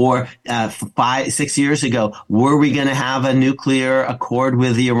 another, or 5-6 years ago, were we going to have a nuclear accord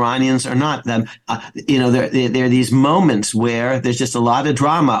with the Iranians or not? There are these moments where there's just a lot of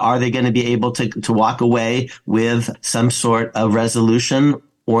drama. Are they going to be able to walk away with some sort of resolution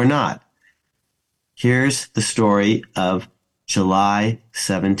or not? Here's the story of July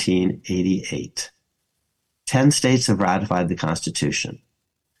 1788. 10 states have ratified the Constitution.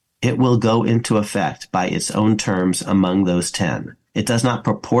 It will go into effect by its own terms among those 10. It does not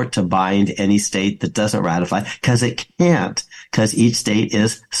purport to bind any state that doesn't ratify because it can't, because each state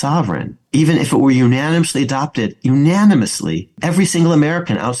is sovereign. Even if it were unanimously adopted, every single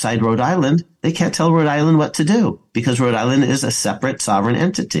American outside Rhode Island, they can't tell Rhode Island what to do because Rhode Island is a separate sovereign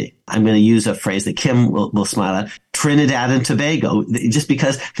entity. I'm going to use a phrase that Kim will smile at, Trinidad and Tobago, just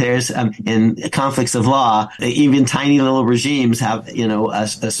because there's in conflicts of law, even tiny little regimes have, a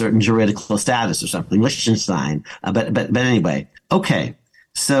certain juridical status or something, Liechtenstein. But anyway, okay.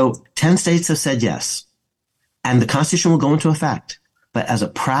 So 10 states have said yes, and the Constitution will go into effect. But as a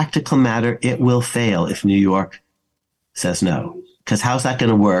practical matter, it will fail if New York says no. Because how's that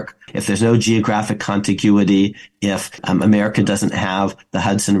going to work if there's no geographic contiguity, if America doesn't have the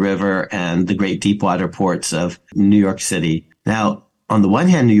Hudson River and the great deepwater ports of New York City? Now, on the one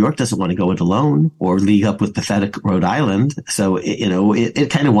hand, New York doesn't want to go it alone or league up with pathetic Rhode Island. So, it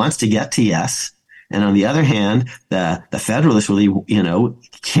kind of wants to get to yes. And on the other hand, the Federalists really,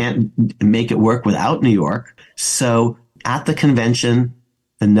 can't make it work without New York. So at the convention,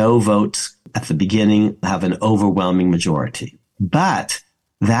 the no votes at the beginning have an overwhelming majority. But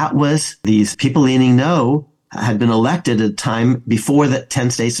that was these people leaning no had been elected at a time before the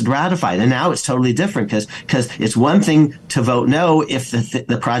 10 states had ratified. And now it's totally different because it's one thing to vote no if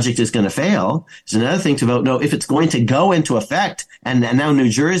the project is going to fail. It's another thing to vote no if it's going to go into effect. And now New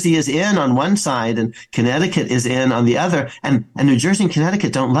Jersey is in on one side and Connecticut is in on the other. And New Jersey and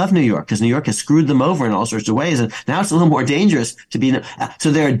Connecticut don't love New York because New York has screwed them over in all sorts of ways. And now it's a little more dangerous to be.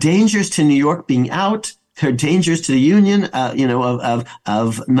 So there are dangers to New York being out. There are dangers to the union,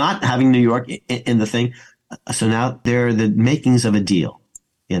 of not having New York in the thing. So now there are the makings of a deal.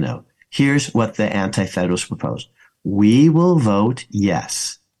 Here's what the anti-federalists propose. We will vote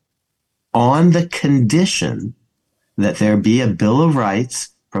yes on the condition that there be a Bill of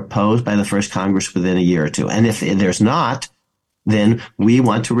Rights proposed by the first Congress within a year or two. And if there's not, then we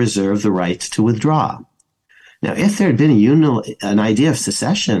want to reserve the right to withdraw. Now, if there had been an idea of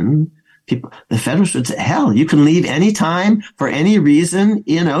secession, the Federalists would say, hell, you can leave any time for any reason,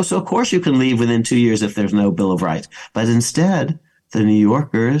 so of course you can leave within 2 years if there's no Bill of Rights. But instead, the New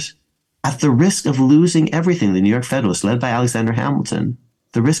Yorkers, at the risk of losing everything, the New York Federalists, led by Alexander Hamilton,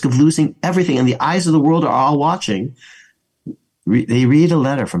 the risk of losing everything, and the eyes of the world are all watching, they read a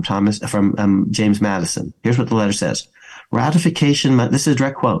letter from James Madison. Here's what the letter says. Ratification, this is a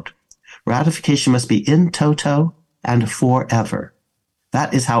direct quote, ratification must be in toto and forever.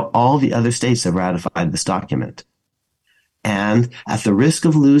 That is how all the other states have ratified this document. And at the risk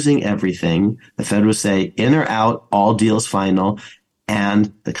of losing everything, the Federalists say in or out, all deals final.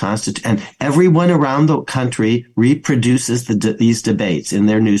 And and everyone around the country reproduces these debates in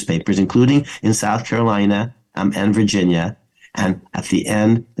their newspapers, including in South Carolina and Virginia. And at the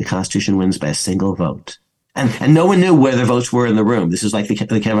end, the Constitution wins by a single vote. And no one knew where the votes were in the room. This is like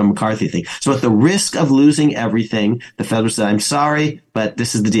the Kevin McCarthy thing. So at the risk of losing everything, the Federalists said, I'm sorry, but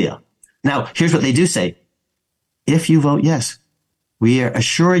this is the deal. Now, here's what they do say. If you vote yes, we are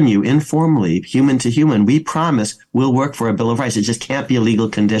assuring you informally, human to human, we promise we'll work for a Bill of Rights. It just can't be a legal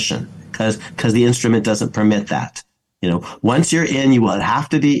condition because the instrument doesn't permit that. Once you're in, you will have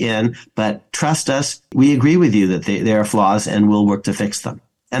to be in, but trust us, we agree with you that there are flaws and we'll work to fix them.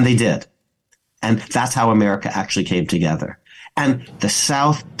 And they did. And that's how America actually came together. And the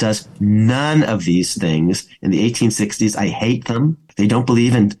South does none of these things in the 1860s. I hate them. They don't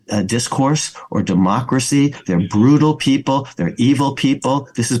believe in discourse or democracy. They're brutal people. They're evil people.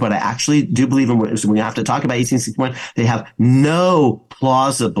 This is what I actually do believe in. When we have to talk about 1861, they have no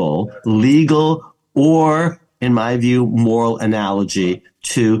plausible legal or, in my view, moral analogy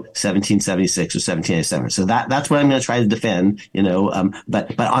to 1776 or 1787. So that's what I'm going to try to defend,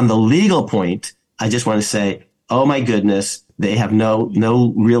 but on the legal point, I just want to say, oh my goodness, they have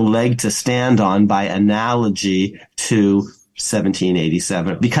no real leg to stand on by analogy to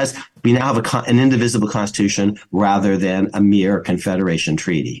 1787 because we now have an indivisible constitution rather than a mere confederation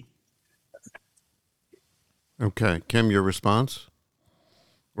treaty. Okay. Kim, your response?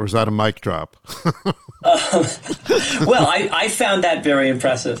 Or is that a mic drop? Well, I found that very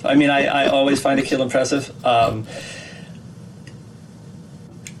impressive. I mean, I always find Akhil impressive.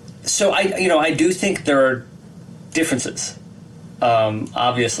 So I do think there are differences,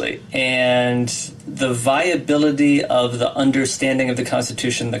 obviously, and the viability of the understanding of the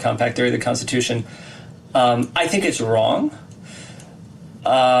Constitution, the compact theory of the Constitution, I think it's wrong.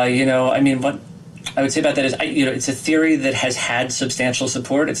 What I would say about that is, it's a theory that has had substantial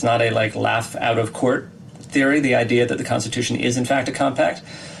support. It's not a laugh out of court theory. The idea that the Constitution is in fact a compact.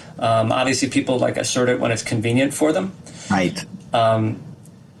 Obviously, people assert it when it's convenient for them. Right.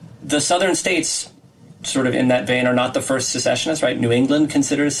 The southern states, sort of in that vein, are not the first secessionists. Right. New England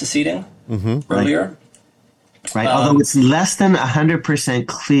considers seceding earlier. Right. Although it's less than 100%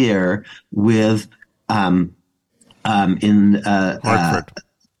 clear with Hartford.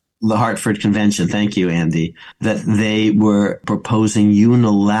 The Hartford Convention, thank you, Andy, that they were proposing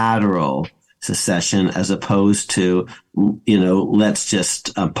unilateral secession as opposed to, let's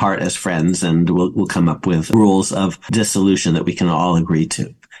just part as friends and we'll come up with rules of dissolution that we can all agree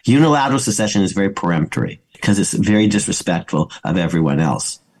to. Unilateral secession is very peremptory because it's very disrespectful of everyone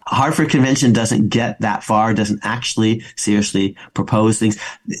else. Hartford Convention doesn't get that far, doesn't actually seriously propose things.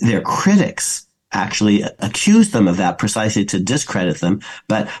 Their critics actually accuse them of that precisely to discredit them.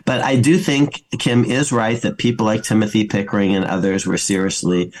 But I do think Kim is right that people like Timothy Pickering and others were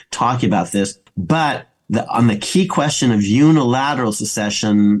seriously talking about this. But on the key question of unilateral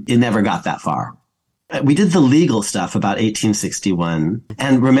secession, it never got that far. We did the legal stuff about 1861.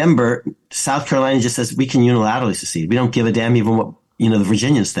 And remember, South Carolina just says we can unilaterally secede. We don't give a damn even what, the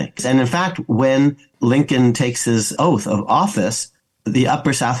Virginians think. And in fact, when Lincoln takes his oath of office, the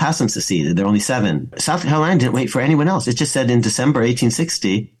Upper South hasn't seceded. There are only 7. South Carolina didn't wait for anyone else. It just said in December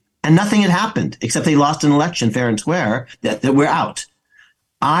 1860, and nothing had happened except they lost an election fair and square, that we're out.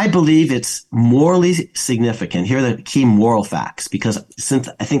 I believe it's morally significant. Here are the key moral facts, because since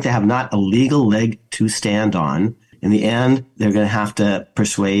I think they have not a legal leg to stand on, in the end, they're going to have to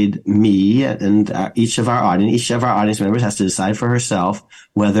persuade me and each of our audience members has to decide for herself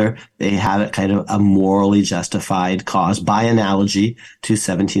whether they had a kind of a morally justified cause by analogy to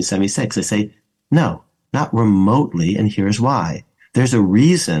 1776. They say, no, not remotely, and here's why. There's a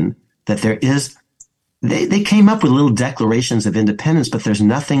reason that there is. They came up with little declarations of independence, but there's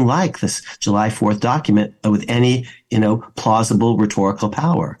nothing like this July 4th document with any, plausible rhetorical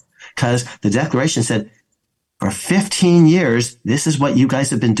power. Because the Declaration said, for 15 years, this is what you guys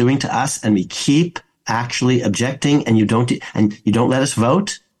have been doing to us, and we keep actually objecting, and you don't let us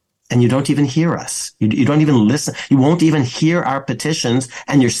vote, and you don't even hear us. You don't even listen. You won't even hear our petitions,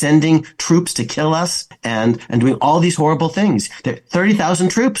 and you're sending troops to kill us and doing all these horrible things. 30,000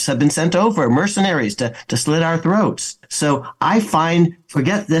 troops have been sent over, mercenaries to slit our throats. So I find,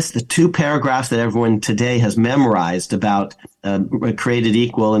 forget this, the 2 paragraphs that everyone today has memorized about created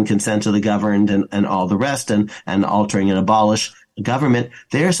equal and consent of the governed and all the rest and altering and abolish government.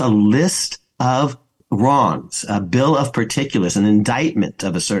 There's a list of wrongs, a bill of particulars, an indictment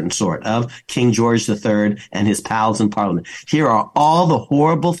of a certain sort of King George III and his pals in Parliament. Here are all the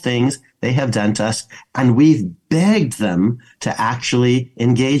horrible things they have done to us, and we've begged them to actually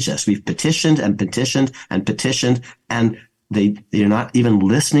engage us. We've petitioned and petitioned and petitioned, and they're not even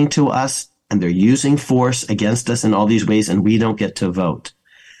listening to us, and they're using force against us in all these ways, and we don't get to vote.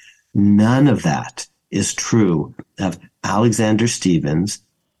 None of that is true of Alexander Stephens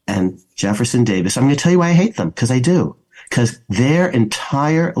and Jefferson Davis. I'm going to tell you why I hate them, because I do. Because their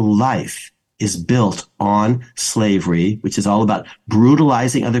entire life is built on slavery, which is all about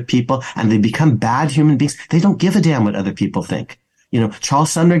brutalizing other people, and they become bad human beings. They don't give a damn what other people think.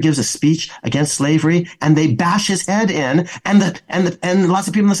 Charles Sumner gives a speech against slavery, and they bash his head in, and lots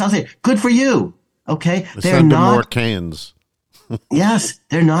of people in the South say, "Good for you." Okay, they're not more Canes. Yes,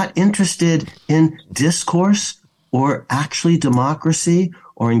 they're not interested in discourse or actually democracy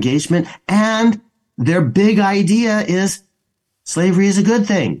or engagement. And their big idea is slavery is a good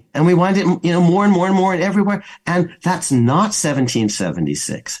thing. And we want it, more and more and more and everywhere. And that's not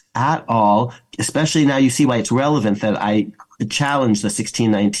 1776 at all. Especially now you see why it's relevant that I challenge the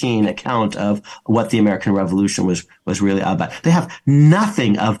 1619 account of what the American Revolution was really about. They have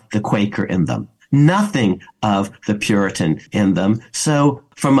nothing of the Quaker in them. Nothing of the Puritan in them. So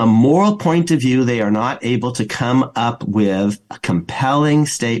from a moral point of view, they are not able to come up with a compelling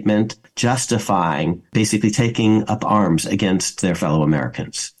statement justifying basically taking up arms against their fellow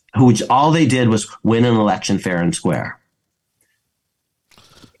Americans, who all they did was win an election fair and square.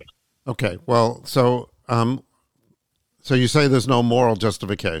 Okay, well, so you say there's no moral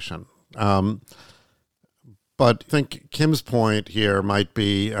justification. But I think Kim's point here might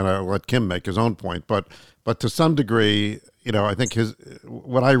be, and I'll let Kim make his own point, but to some degree, I think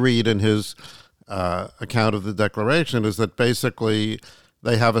what I read in his account of the Declaration is that basically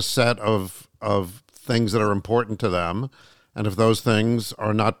they have a set of things that are important to them, and if those things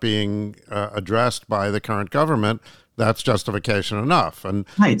are not being addressed by the current government, that's justification enough. And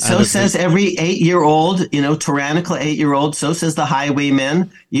right. So says every 8-year-old, tyrannical 8-year-old. So says the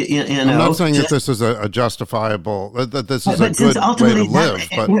highwaymen. I'm not saying that this is a justifiable, that this is a good way to live.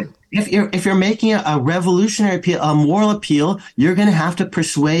 But if you're making a revolutionary appeal, a moral appeal, you're going to have to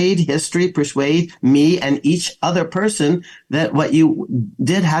persuade history, persuade me and each other person that what you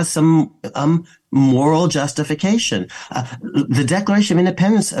did has some moral justification. The Declaration of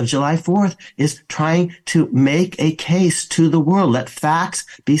Independence of July 4th is trying to make a case to the world. Let facts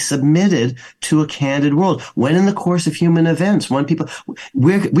be submitted to a candid world. When in the course of human events, we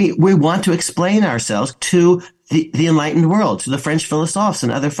want to explain ourselves to the enlightened world, to the French philosophes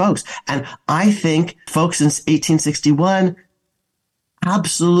and other folks. And I think folks in 1861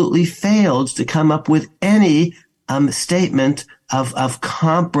 absolutely failed to come up with any statement of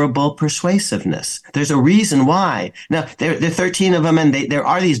comparable persuasiveness. There's a reason why. Now, there are 13 of them, and there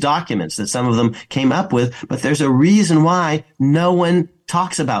are these documents that some of them came up with, but there's a reason why no one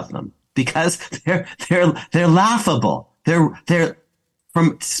talks about them, because they're laughable. They're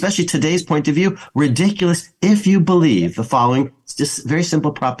from especially today's point of view, ridiculous if you believe the following just very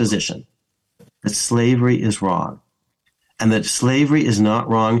simple proposition: that slavery is wrong. And that slavery is not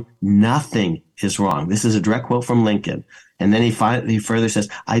wrong, nothing is wrong. This is a direct quote from Lincoln. And then he further says,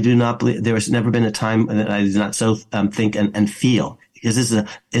 I do not believe, there has never been a time that I do not so think and feel. Because this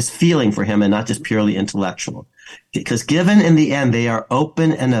is feeling for him and not just purely intellectual. Because given in the end, they are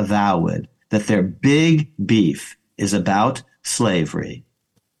open and avowed that their big beef is about slavery.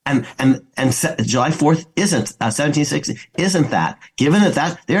 July 4th isn't, 1760 isn't that. Given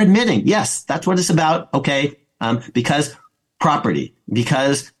that they're admitting, yes, that's what it's about. Okay. Because property,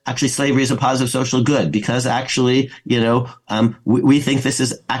 because actually slavery is a positive social good, because actually, we think this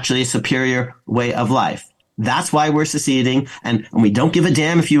is actually a superior way of life. That's why we're seceding. And we don't give a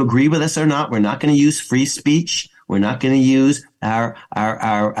damn if you agree with us or not. We're not going to use free speech. We're not going to use our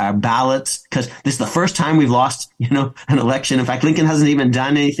ballots, because this is the first time we've lost, an election. In fact, Lincoln hasn't even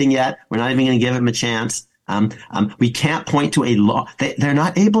done anything yet. We're not even going to give him a chance. We can't point to they're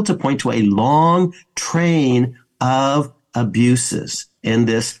not able to point to a long train of abuses in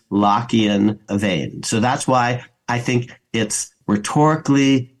this Lockean vein. So that's why I think it's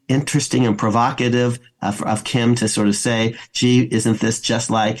rhetorically interesting and provocative of Kim to sort of say, gee, isn't this just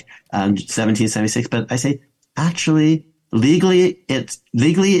like 1776? But I say, actually, legally it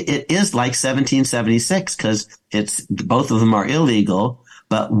is like 1776, because both of them are illegal,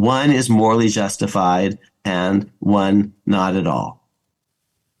 but one is morally justified and one not at all.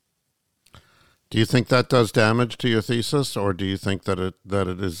 Do you think that does damage to your thesis, or do you think that it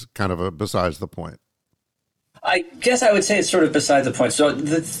is kind of besides the point? I guess I would say it's sort of beside the point. So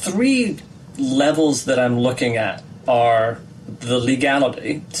the three levels that I'm looking at are the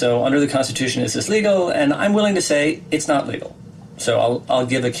legality. So under the Constitution, is this legal? And I'm willing to say it's not legal. So I'll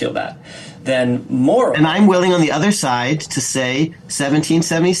give Akhil that. Then moral. And I'm willing on the other side to say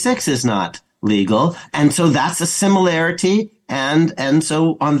 1776 is not legal. And so that's a similarity. And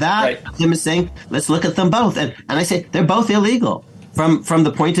so on that, right. Tim is saying, let's look at them both. And I say they're both illegal from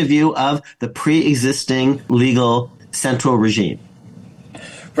the point of view of the pre-existing legal central regime.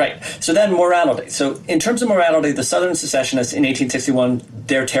 Right. So then morality. So in terms of morality, the Southern secessionists in 1861,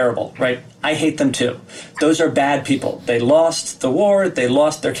 they're terrible, right? I hate them too. Those are bad people. They lost the war. They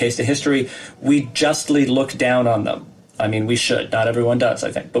lost their case to history. We justly look down on them. I mean, we should. Not everyone does,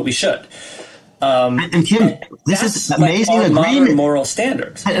 I think, but we should. And Kim, this is amazing like agreement. Modern moral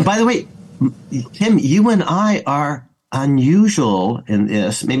standards. And by the way, Kim, you and I are unusual in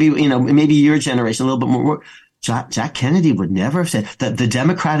this. Maybe your generation a little bit more. Jack Kennedy would never have said that. The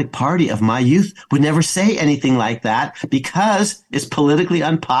Democratic Party of my youth would never say anything like that, because it's politically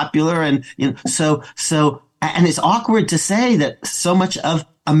unpopular. And, so, and it's awkward to say that so much of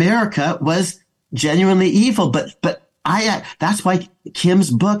America was genuinely evil. But that's why Kim's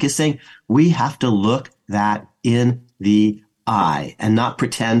book is saying we have to look that in the eye and not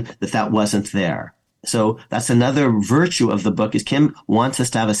pretend that wasn't there. So that's another virtue of the book, is Kim wants us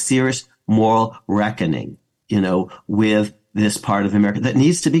to have a serious moral reckoning, with this part of America that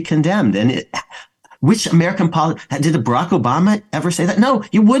needs to be condemned. And which American did Barack Obama ever say that? No,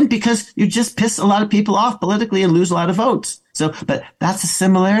 you wouldn't, because you just piss a lot of people off politically and lose a lot of votes. So, but that's a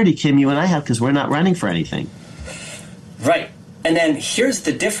similarity, Kim, you and I have, because we're not running for anything. Right. And then here's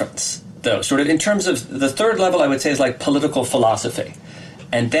the difference, though, sort of in terms of the third level, I would say is like political philosophy.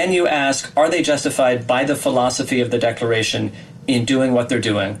 And then you ask, are they justified by the philosophy of the Declaration in doing what they're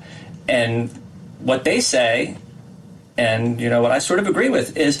doing? And what they say, and what I sort of agree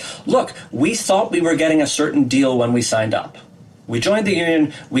with, is, look, we thought we were getting a certain deal when we signed up. We joined the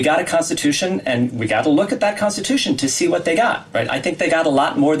Union, we got a Constitution, and we got to look at that Constitution to see what they got, right? I think they got a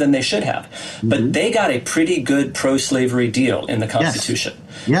lot more than they should have. Mm-hmm. But they got a pretty good pro-slavery deal in the Constitution.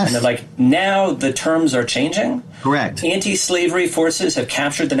 Yes. And they're like, now the terms are changing. Correct. Anti-slavery forces have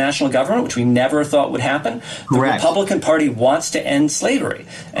captured the national government, which we never thought would happen. Correct. The Republican Party wants to end slavery.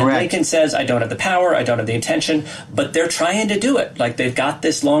 And Correct. Lincoln says, I don't have the power, I don't have the intention, but they're trying to do it. Like, they've got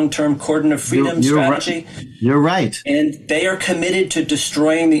this long-term cordon of freedom strategy. You're right. And they are committed to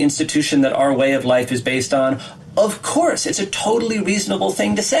destroying the institution that our way of life is based on. Of course, it's a totally reasonable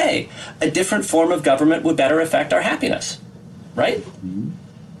thing to say. A different form of government would better affect our happiness, right?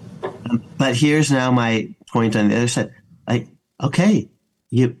 But here's now my point on the other side. Okay,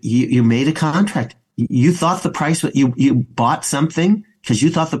 you made a contract. You thought the price, you bought something because you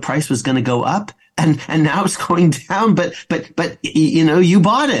thought the price was going to go up, and now it's going down. But you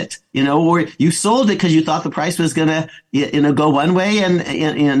bought it, or you sold it because you thought the price was going to go one way, and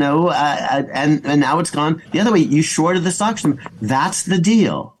now it's gone the other way. You shorted the stocks. That's the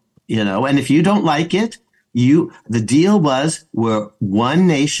deal, And if you don't like it, the deal was we're one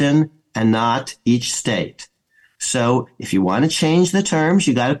nation and not each state. So if you want to change the terms,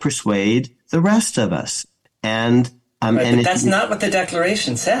 you got to persuade the rest of us. And right, but that's not what the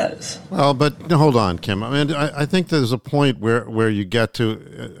Declaration says. Well, but hold on, Kim. I mean, I think there's a point where you get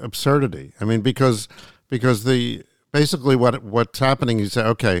to absurdity. I mean, because basically what's happening, you say,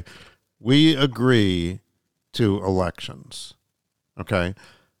 okay, we agree to elections. Okay.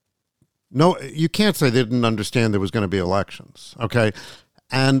 No, you can't say they didn't understand there was going to be elections. Okay.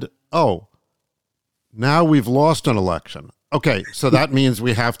 and, oh, now we've lost an election. Okay, so that means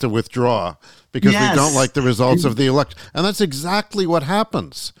we have to withdraw because we don't like the results of the election. And that's exactly what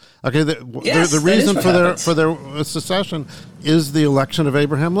happens. Okay, the reason for their secession is the election of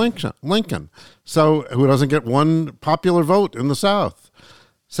Abraham Lincoln. So who doesn't get one popular vote in the South.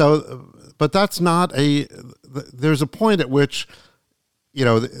 So, but that's not there's a point at which,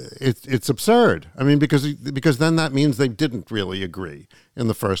 it's absurd. I mean, because then that means they didn't really agree in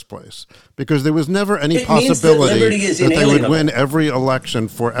the first place, because there was never any possibility that they would win every election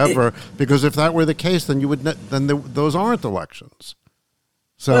forever. Because if that were the case, then those aren't elections.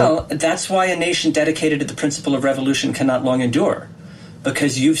 So, well, that's why a nation dedicated to the principle of revolution cannot long endure,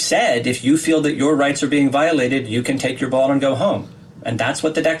 because you've said if you feel that your rights are being violated, you can take your ball and go home. And that's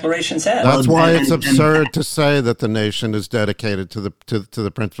what the Declaration says. That's why it's absurd to say that the nation is dedicated to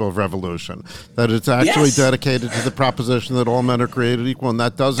the principle of revolution. That it's actually dedicated to the proposition that all men are created equal, and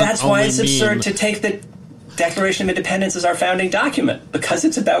that doesn't. That's why it's absurd to take the Declaration of Independence as our founding document, because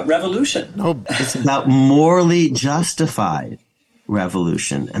it's about revolution. No, it's about morally justified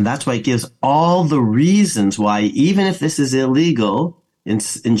revolution, and that's why it gives all the reasons why, even if this is illegal in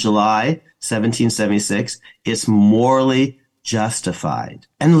July 1776, it's morally justified.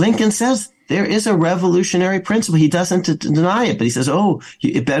 And Lincoln says there is a revolutionary principle. He doesn't deny it, but he says,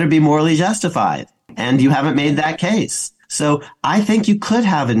 it better be morally justified. And you haven't made that case. So I think you could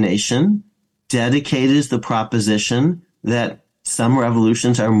have a nation dedicated to the proposition that some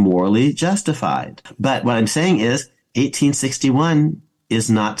revolutions are morally justified. But what I'm saying is 1861 is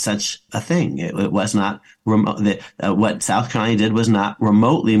not such a thing. It was not what South Carolina did was not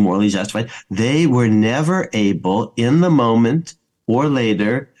remotely morally justified. They were never able, in the moment or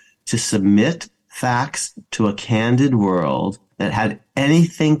later, to submit facts to a candid world that had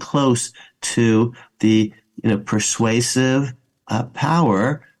anything close to the persuasive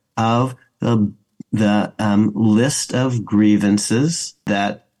power of the list of grievances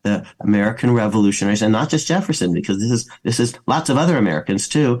that the American revolutionaries, and not just Jefferson, because this is lots of other Americans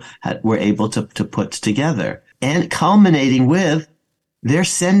too, were able to put together, and culminating with they're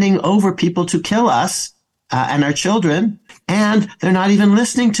sending over people to kill us and our children, and they're not even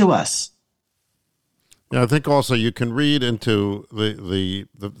listening to us. Yeah, I think also you can read into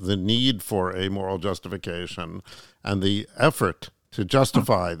the need for a moral justification and the effort to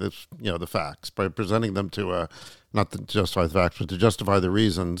justify this, the facts by presenting them to not to justify the facts, but to justify the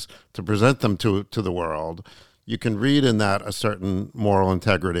reasons, to present them to the world. You can read in that a certain moral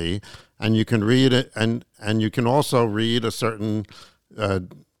integrity, and you can read it, and you can also read a certain.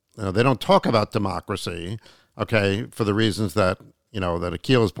 They don't talk about democracy, okay, for the reasons that that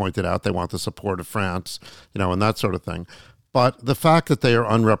Akil has pointed out. They want the support of France, and that sort of thing. But the fact that they are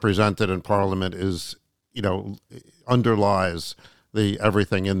unrepresented in Parliament is, underlies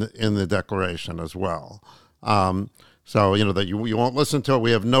everything in the Declaration as well. So that you won't listen to it.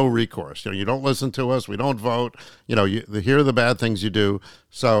 We have no recourse. You don't listen to us. We don't vote. Here are the bad things you do.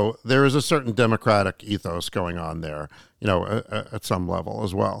 So there is a certain democratic ethos going on there. At some level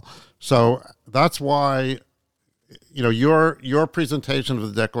as well. So that's why. Your presentation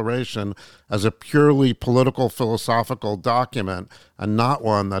of the Declaration as a purely political, philosophical document, and not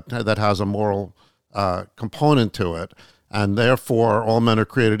one that has a moral component to it, and therefore all men are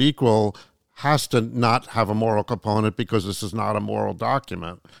created equal, has to not have a moral component, because this is not a moral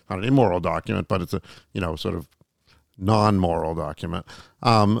document, not an immoral document, but it's a sort of non-moral document.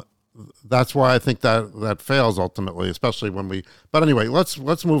 That's why I think that fails ultimately, especially when we. But anyway, let's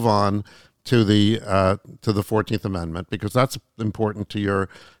move on to the 14th Amendment, because that's important to your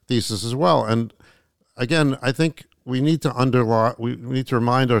thesis as well. And again, I think we need to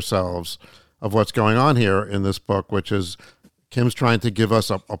remind ourselves of what's going on here in this book, which is Kim's trying to give us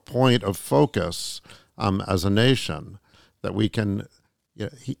a point of focus as a nation, that we can.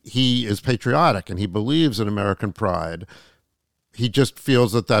 He is patriotic and he believes in American pride. He just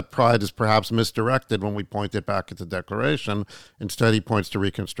feels that pride is perhaps misdirected when we point it back at the Declaration. Instead, he points to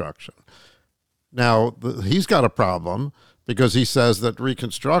Reconstruction. Now, he's got a problem, because he says that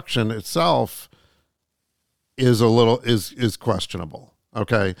Reconstruction itself is questionable,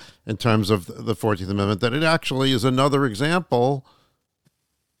 okay, in terms of the 14th Amendment, that it actually is another example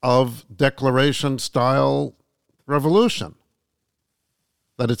of Declaration-style revolution.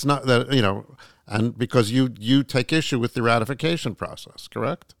 That it's not, and because you take issue with the ratification process,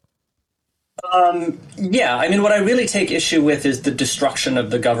 correct? Yeah, I mean, what I really take issue with is the destruction of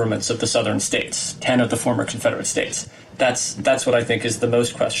the governments of the southern states, 10 of the former Confederate states. That's what I think is the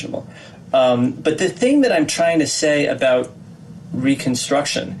most questionable. But the thing that I'm trying to say about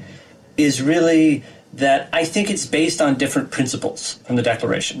Reconstruction is really that I think it's based on different principles from the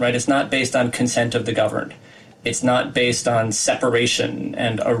Declaration, right? It's not based on consent of the governed. It's not based on separation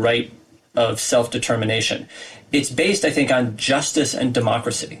and a right of self-determination. It's based, I think, on justice and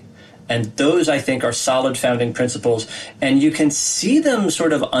democracy. And those, I think, are solid founding principles. And you can see them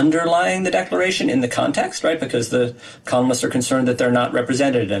sort of underlying the Declaration in the context, right? Because the colonists are concerned that they're not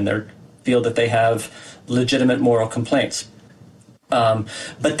represented and they feel that they have legitimate moral complaints.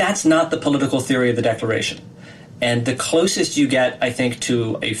 But that's not the political theory of the Declaration. And the closest you get, I think,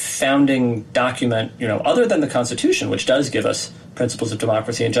 to a founding document, other than the Constitution, which does give us principles of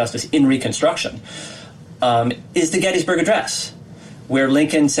democracy and justice in Reconstruction, is the Gettysburg Address, where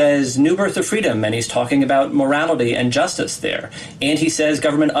Lincoln says new birth of freedom, and he's talking about morality and justice there. And he says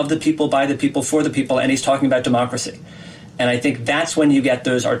government of the people, by the people, for the people, and he's talking about democracy. And I think that's when you get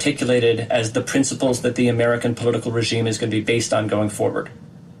those articulated as the principles that the American political regime is going to be based on going forward.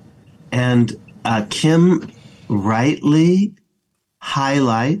 And Kim rightly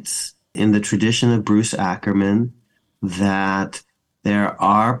highlights in the tradition of Bruce Ackerman that there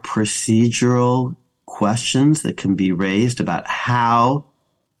are procedural questions that can be raised about how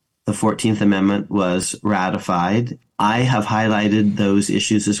the 14th Amendment was ratified. I have highlighted those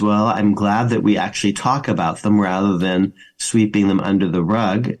issues as well. I'm glad that we actually talk about them rather than sweeping them under the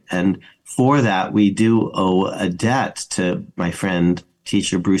rug. And for that, we do owe a debt to my friend,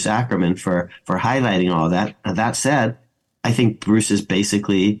 teacher Bruce Ackerman, for highlighting all that. And that said, I think Bruce is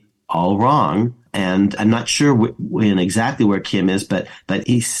basically all wrong. And I'm not sure when exactly where Kim is, but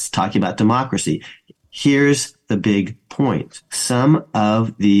he's talking about democracy. Here's the big point. Some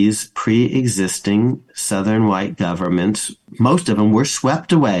of these pre-existing Southern white governments, most of them were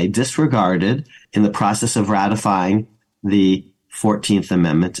swept away, disregarded in the process of ratifying the 14th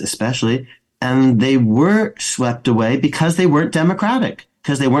Amendment, especially. And they were swept away because they weren't democratic,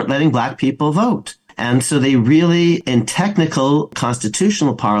 because they weren't letting black people vote. And so they really, in technical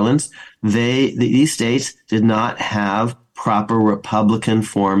constitutional parlance, these states did not have proper Republican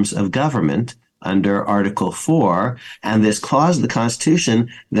forms of government under Article 4, and this clause of the Constitution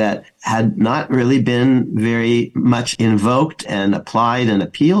that had not really been very much invoked and applied and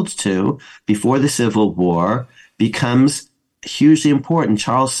appealed to before the Civil War becomes hugely important.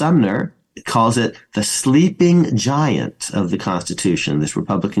 Charles Sumner calls it the sleeping giant of the Constitution, this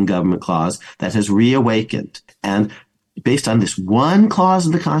Republican government clause that has reawakened. And based on this one clause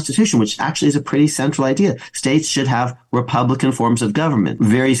of the Constitution, which actually is a pretty central idea, states should have Republican forms of government,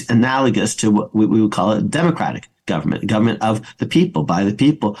 very analogous to what we would call a democratic government, government of the people, by the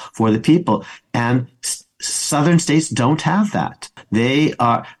people, for the people. And Southern states don't have that. They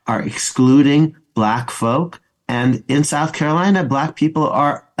are excluding black folk. And in South Carolina, black people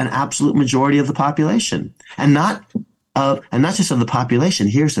are an absolute majority of the population, and not just of the population.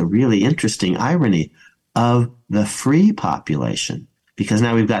 Here's a really interesting irony of the free population, because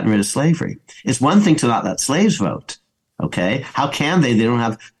now we've gotten rid of slavery. It's one thing to not let slaves vote. Okay. How can they? They don't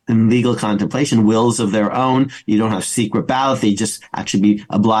have legal contemplation, wills of their own. You don't have secret ballot. They just actually be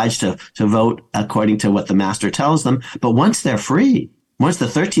obliged to vote according to what the master tells them. But once they're free, once the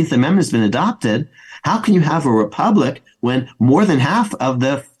 13th Amendment has been adopted, how can you have a republic when more than half of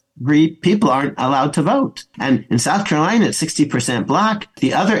the free people aren't allowed to vote? And in South Carolina, it's 60% black.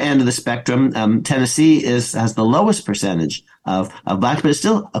 The other end of the spectrum, Tennessee has the lowest percentage of black, but it's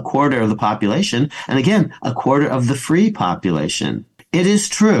still a quarter of the population. And again, a quarter of the free population. It is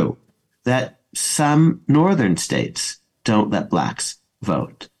true that some northern states don't let blacks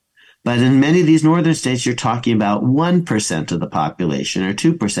vote. But in many of these northern states, you're talking about 1% of the population or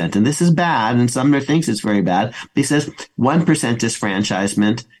 2%. And this is bad. And Sumner thinks it's very bad because 1%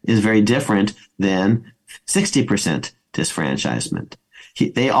 disfranchisement is very different than 60% disfranchisement.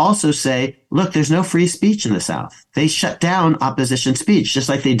 They also say, look, there's no free speech in the South. They shut down opposition speech, just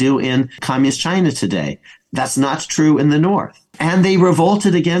like they do in communist China today. That's not true in the North. And they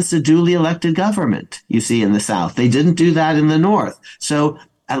revolted against a duly elected government, you see, in the South. They didn't do that in the North. So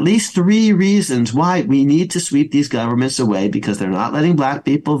at least 3 reasons why we need to sweep these governments away, because they're not letting black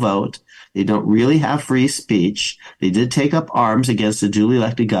people vote. They don't really have free speech. They did take up arms against a duly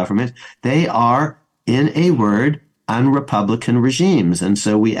elected government. They are, in a word, unrepublican regimes. And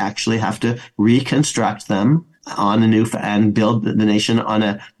so we actually have to reconstruct them on a new and build the nation on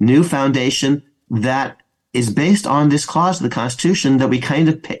a new foundation that is based on this clause of the Constitution that we kind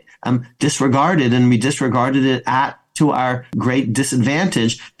of disregarded, and we disregarded it to our great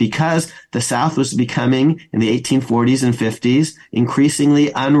disadvantage because the South was becoming, in the 1840s and 50s, increasingly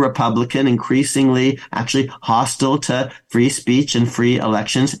unrepublican, increasingly actually hostile to free speech and free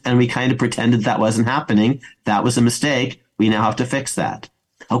elections, and we kind of pretended that wasn't happening. That was a mistake. We now have to fix that.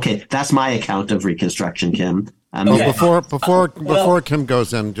 Okay, that's my account of Reconstruction, Kim. Well, before Kim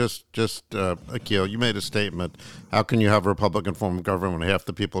goes in, Akhil, you made a statement. How can you have a Republican form of government when half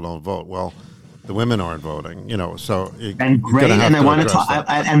the people don't vote? Well, the women aren't voting, So and great, and I want to talk,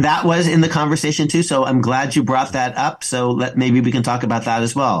 and that was in the conversation too. So I'm glad you brought that up. So maybe we can talk about that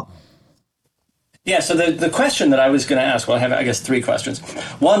as well. Yeah. So the question that I was going to ask, well, I have, I guess, three questions.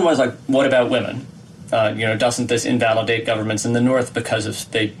 One was like, what about women? Doesn't this invalidate governments in the North because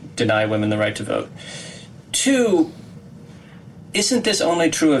they deny women the right to vote? Two, isn't this only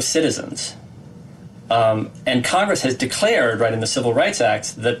true of citizens? And Congress has declared, right, in the Civil Rights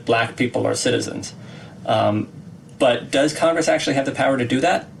Act that black people are citizens. But does Congress actually have the power to do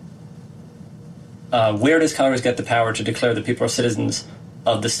that? Where does Congress get the power to declare that people are citizens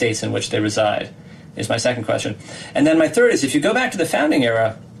of the states in which they reside, is my second question. And then my third is, if you go back to the founding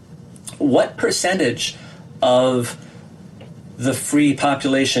era, what percentage of the free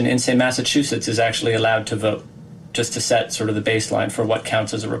population in, say, Massachusetts is actually allowed to vote, just to set sort of the baseline for what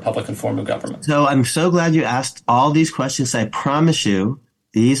counts as a Republican form of government? So I'm so glad you asked all these questions. I promise you,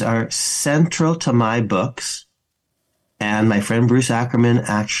 these are central to my books. And my friend Bruce Ackerman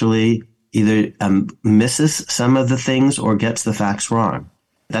actually either misses some of the things or gets the facts wrong.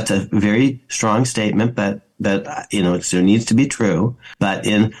 That's a very strong statement, but it still needs to be true. But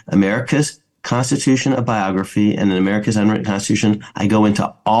in America's Constitution, a biography, and in America's Unwritten Constitution, I go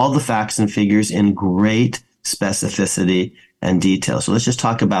into all the facts and figures in great specificity and detail. So let's just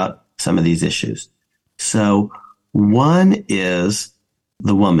talk about some of these issues. So one is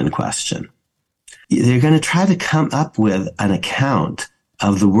the woman question. They're going to try to come up with an account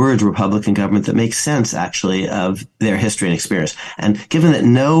of the word Republican government that makes sense, actually, of their history and experience. And given that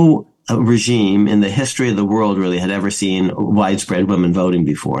no regime in the history of the world really had ever seen widespread women voting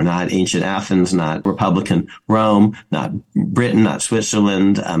before, not ancient Athens, not Republican Rome, not Britain, not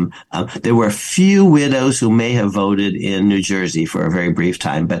Switzerland. There were a few widows who may have voted in New Jersey for a very brief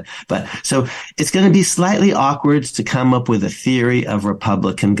time. But so it's going to be slightly awkward to come up with a theory of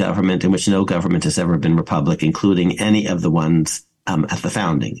Republican government in which no government has ever been Republican, including any of the ones at the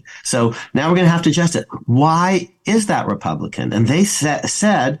founding. So now we're going to have to adjust it. Why is that Republican? And they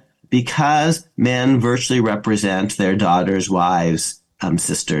said because men virtually represent their daughters, wives,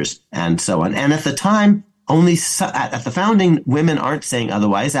 sisters, and so on. And at the time, at the founding, women aren't saying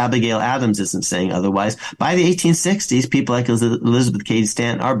otherwise. Abigail Adams isn't saying otherwise. By the 1860s, people like Elizabeth Cady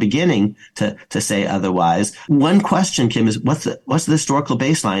Stanton are beginning to say otherwise. One question, Kim, is what's the historical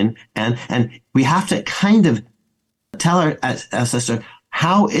baseline? And we have to kind of tell our ancestor,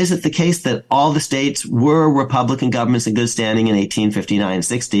 how is it the case that all the states were Republican governments in good standing in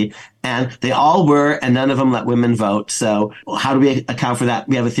 1859-60, and they all were, and none of them let women vote? So how do we account for that?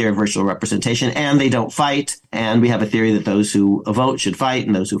 We have a theory of virtual representation, and they don't fight, and we have a theory that those who vote should fight,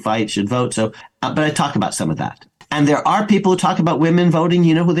 and those who fight should vote. So, but I talk about some of that. And there are people who talk about women voting.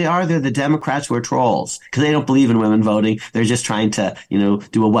 You know who they are? They're the Democrats who are trolls, because they don't believe in women voting. They're just trying to,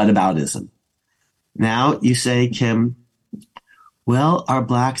 do a whataboutism. Now you say, Kim, well, are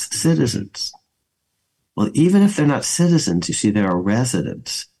blacks citizens? Well, even if they're not citizens, you see, there are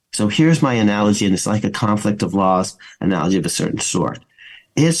residents. So here's my analogy, and it's like a conflict of laws analogy of a certain sort.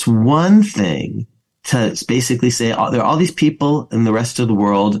 It's one thing to basically say there are all these people in the rest of the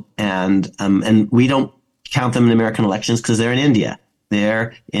world, and we don't count them in American elections because they're in India,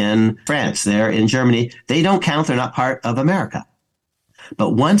 they're in France, they're in Germany. They don't count. They're not part of America.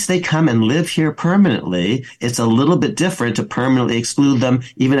 But once they come and live here permanently, it's a little bit different to permanently exclude them,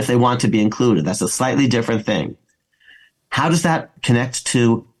 even if they want to be included. That's a slightly different thing. How does that connect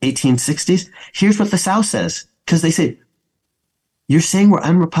to 1860s? Here's what the South says, because they say, you're saying we're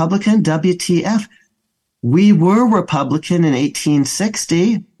unrepublican? WTF? We were Republican in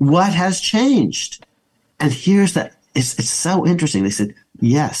 1860. What has changed? And here's that. It's so interesting. They said,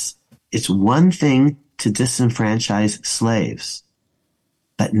 yes, it's one thing to disenfranchise slaves.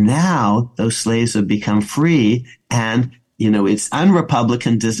 But now those slaves have become free, and, it's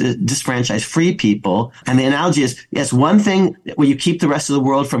unrepublican disfranchise free people. And the analogy is, yes, one thing where you keep the rest of the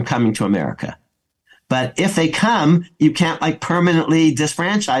world from coming to America. But if they come, you can't permanently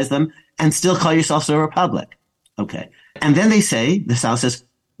disfranchise them and still call yourself a republic. Okay. And then they say, the South says,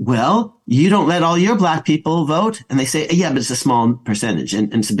 well, you don't let all your black people vote. And they say, yeah, but it's a small percentage,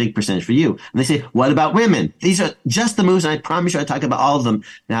 and it's a big percentage for you. And they say, what about women? These are just the moves, and I promise you I talk about all of them.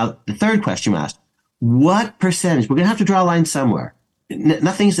 Now, the third question you asked, what percentage? We're going to have to draw a line somewhere.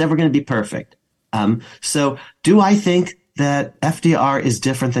 Nothing's ever going to be perfect. So do I think that FDR is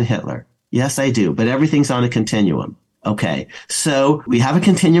different than Hitler? Yes, I do, but everything's on a continuum. Okay, so we have a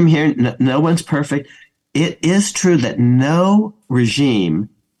continuum here. No one's perfect. It is true that no regime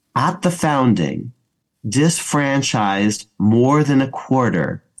at the founding, disfranchised more than a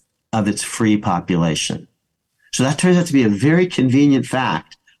quarter of its free population. So that turns out to be a very convenient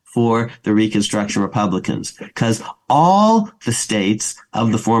fact for the Reconstruction Republicans, because all the states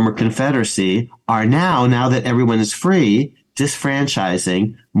of the former Confederacy are now that everyone is free,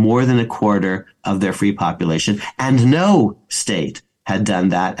 disfranchising more than a quarter of their free population. And no state had done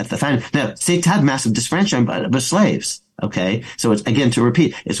that at the founding. Now, states had massive disfranchisement, but slaves. Okay. So it's, again, to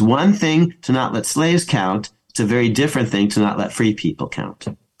repeat, it's one thing to not let slaves count. It's a very different thing to not let free people count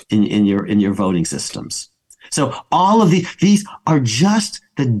in your voting systems. So all of these are just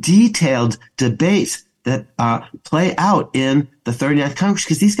the detailed debates that play out in the 39th Congress,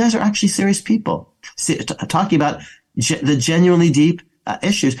 because these guys are actually serious people talking about the genuinely deep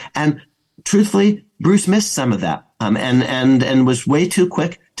issues. And truthfully, Bruce missed some of that and was way too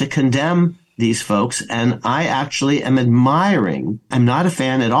quick to condemn these folks. And I actually am admiring. I'm not a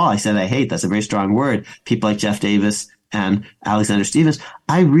fan at all. I said I hate. That's a very strong word. People like Jeff Davis and Alexander Stevens,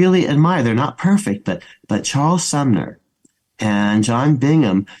 I really admire. They're not perfect, but Charles Sumner and John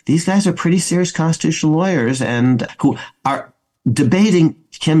Bingham, these guys are pretty serious constitutional lawyers and who are debating,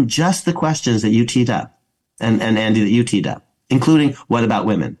 Kim, just the questions that you teed up and Andy, that you teed up, including what about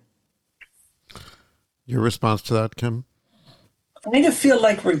women? Your response to that, Kim? I kind of feel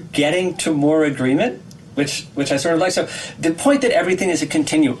like we're getting to more agreement, which I sort of like. So the point that everything is a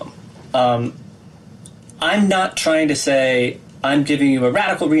continuum. I'm not trying to say I'm giving you a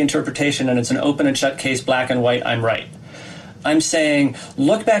radical reinterpretation and it's an open and shut case, black and white, I'm right. I'm saying,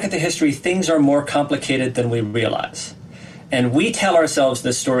 look back at the history, things are more complicated than we realize. And we tell ourselves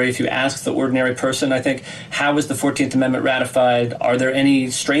this story. If you ask the ordinary person, I think, how was the 14th Amendment ratified? Are there any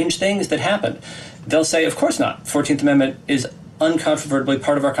strange things that happened? They'll say, of course not. 14th Amendment is uncontrovertibly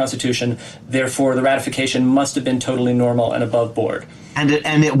part of our Constitution. Therefore, the ratification must have been totally normal and above board. And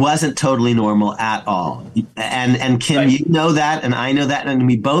it wasn't totally normal at all. And Kim, right. You know that, and I know that, and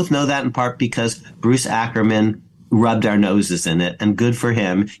we both know that in part because Bruce Ackerman rubbed our noses in it, and good for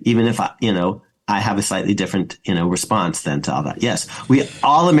him, even if I have a slightly different, response than to all that. Yes,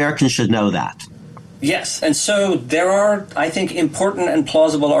 all Americans should know that. Yes, and so there are, I think, important and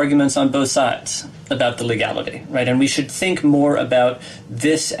plausible arguments on both sides about the legality, right? And we should think more about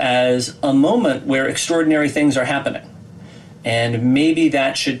this as a moment where extraordinary things are happening. And maybe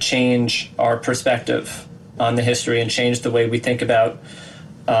that should change our perspective on the history and change the way we think about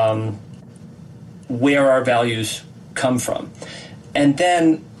where our values come from. And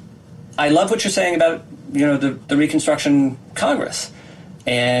then I love what you're saying about, the Reconstruction Congress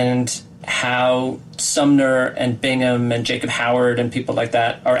and how Sumner and Bingham and Jacob Howard and people like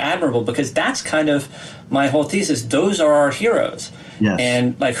that are admirable, because that's kind of my whole thesis. Those are our heroes. Yes.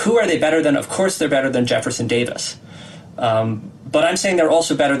 And who are they better than? Of course, they're better than Jefferson Davis. But I'm saying they're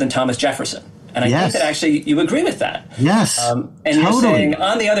also better than Thomas Jefferson. And I think that actually you agree with that. Yes. And totally. You're saying,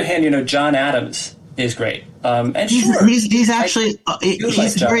 on the other hand, John Adams is great. And he's actually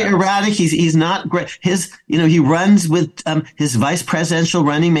he's very erratic. He's not great. He runs with his vice presidential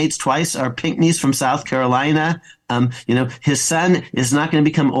running mates twice are Pinckneys from South Carolina. His son is not going to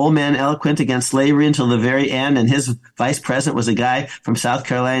become old man eloquent against slavery until the very end. And his vice president was a guy from South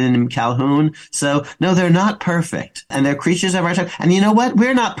Carolina named Calhoun. So no, they're not perfect, and they're creatures of our time. And you know what?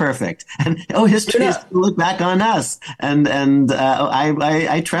 We're not perfect. And history is to look back on us. And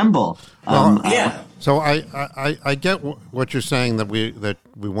I tremble. So I get what you're saying, that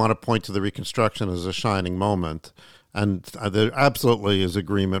we want to point to the Reconstruction as a shining moment. And there absolutely is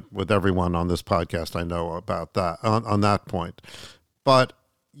agreement with everyone on this podcast, I know, about that, on that point. But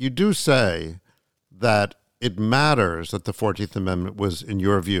you do say that it matters that the 14th Amendment was, in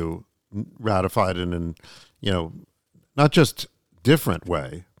your view, ratified in an, not just different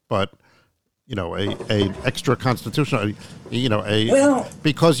way, but, a extra constitutional,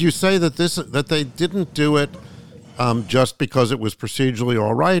 because you say that they didn't do it just because it was procedurally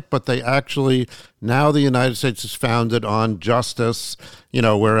all right, but they actually, now the United States is founded on justice,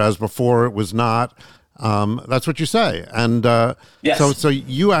 whereas before it was not. That's what you say. And yes. So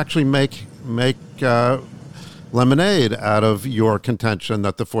you actually make lemonade out of your contention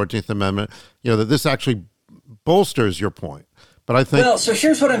that the 14th Amendment, that this actually bolsters your point. But I think... Well, so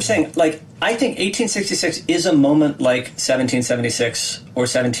here's what I'm saying. I think 1866 is a moment like 1776 or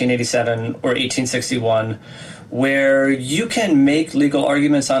 1787 or 1861, where you can make legal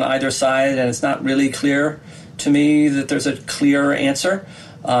arguments on either side, and it's not really clear to me that there's a clear answer.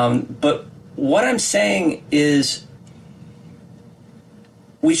 But what I'm saying is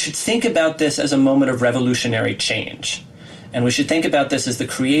we should think about this as a moment of revolutionary change. And we should think about this as the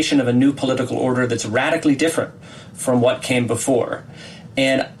creation of a new political order that's radically different from what came before.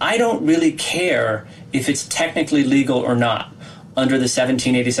 And I don't really care if it's technically legal or not under the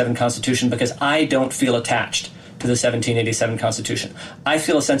 1787 Constitution, because I don't feel attached to the 1787 Constitution. I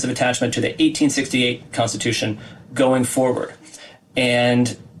feel a sense of attachment to the 1868 Constitution going forward.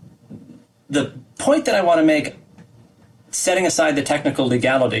 And the point that I want to make, setting aside the technical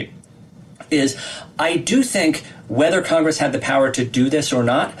legality, is I do think whether Congress had the power to do this or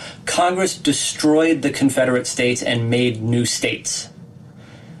not, Congress destroyed the Confederate States and made new states.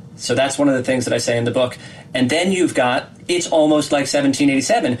 So that's one of the things that I say in the book. And then you've got, it's almost like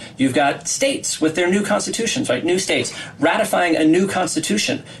 1787. You've got states with their new constitutions, right? New states ratifying a new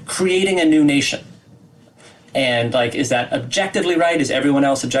constitution, creating a new nation. And like, is that objectively right? Is everyone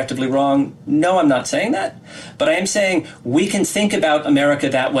else objectively wrong? No, I'm not saying that. But I am saying we can think about America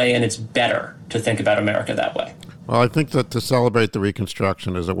that way, and it's better to think about America that way. Well, I think that to celebrate the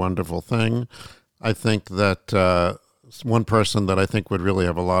Reconstruction is a wonderful thing. I think that one person that I think would really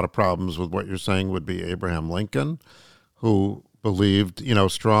have a lot of problems with what you're saying would be Abraham Lincoln, who believed,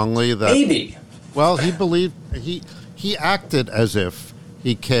 strongly that... Maybe. Well, he believed, he acted as if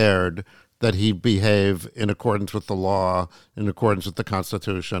he cared that he behave in accordance with the law, in accordance with the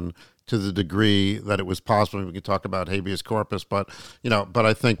Constitution, to the degree that it was possible. We can talk about habeas corpus, but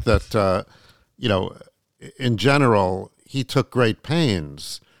I think that, in general, he took great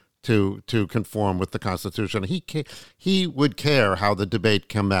pains to conform with the Constitution. He would care how the debate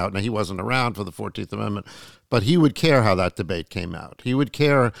came out. Now, he wasn't around for the 14th Amendment, but he would care how that debate came out. He would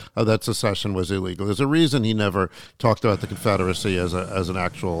care how that secession was illegal. There's a reason he never talked about the Confederacy as an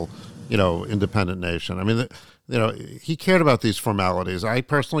actual, independent nation. I mean, he cared about these formalities. I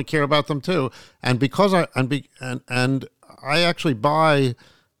personally care about them too, and because I actually buy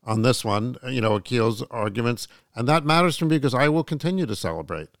on this one, Akil's arguments, and that matters to me because I will continue to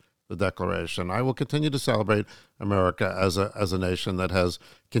celebrate the Declaration. I will continue to celebrate America as a nation that has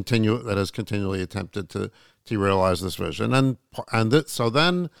continually attempted to realize this vision. So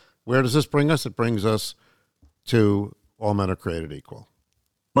then, where does this bring us? It brings us to all men are created equal.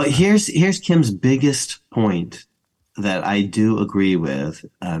 Well, here's Kim's biggest point that I do agree with,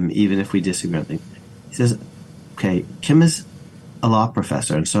 even if we disagree on things. He says, okay, Kim is a law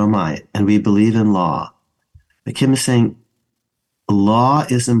professor, and so am I, and we believe in law. But Kim is saying law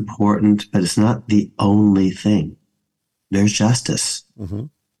is important, but it's not the only thing. There's justice. Mm-hmm.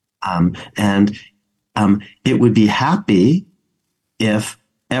 It would be happy if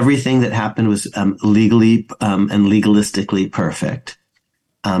everything that happened was legally and legalistically perfect.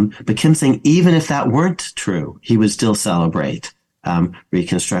 But Kim's saying even if that weren't true, he would still celebrate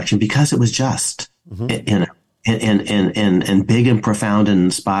Reconstruction because it was just in big and profound and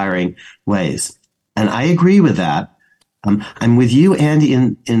inspiring ways. And I agree with that. I'm with you, Andy,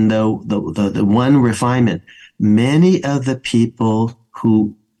 in the one refinement. Many of the people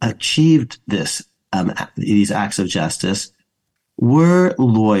who achieved these acts of justice were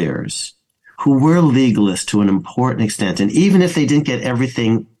lawyers who were legalists to an important extent. And even if they didn't get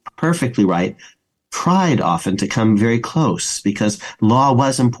everything perfectly right, tried often to come very close because law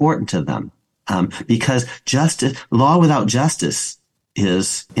was important to them. Because law without justice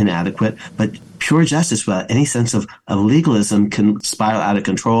is inadequate, but pure justice without any sense of legalism can spiral out of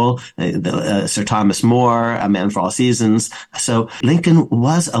control. Sir Thomas More, A Man for All Seasons. So Lincoln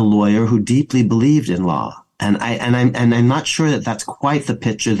was a lawyer who deeply believed in law. And I'm not sure that that's quite the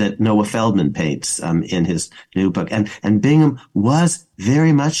picture that Noah Feldman paints in his new book. And Bingham was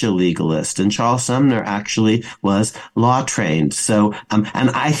very much a legalist, and Charles Sumner actually was law trained. So and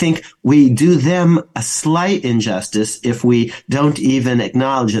I think we do them a slight injustice if we don't even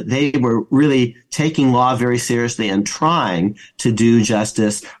acknowledge that they were really taking law very seriously and trying to do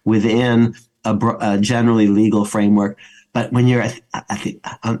justice within a generally legal framework. But when you're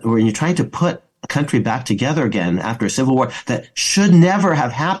trying to put a country back together again after a civil war that should never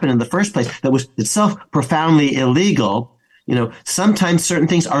have happened in the first place, that was itself profoundly illegal. Sometimes certain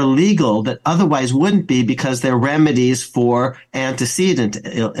things are legal that otherwise wouldn't be because they're remedies for antecedent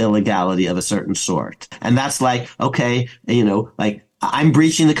illegality of a certain sort. And that's like, okay, like I'm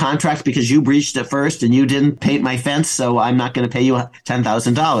breaching the contract because you breached it first and you didn't paint my fence, so I'm not going to pay you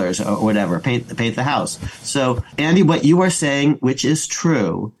 $10,000 or whatever, paint the house. So, Andy, what you are saying, which is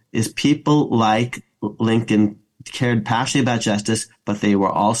true, is people like Lincoln cared passionately about justice, but they were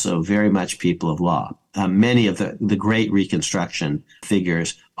also very much people of law. Many of the great Reconstruction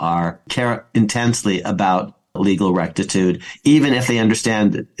figures care intensely about legal rectitude, even if they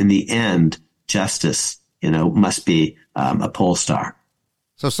understand that in the end, justice, must be a pole star.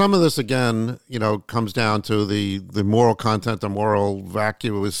 So some of this, again, comes down to the moral content, the moral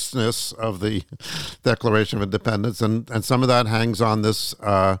vacuousness of the Declaration of Independence, and some of that hangs on this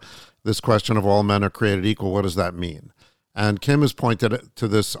question of all men are created equal. What does that mean? And Kim has pointed to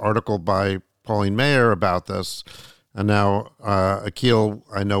this article by Pauline Maier about this, and now Akhil,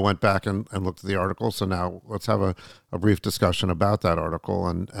 I know, went back and looked at the article. So now let's have a brief discussion about that article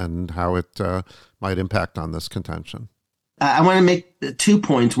and how it might impact on this contention. I want to make 2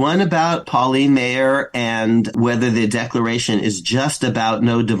 points. One about Pauline Maier and whether the Declaration is just about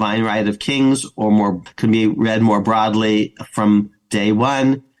no divine right of kings or can be read more broadly from day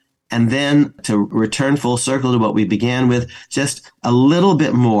one. And then to return full circle to what we began with, just a little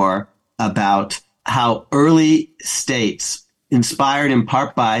bit more about how early states, inspired in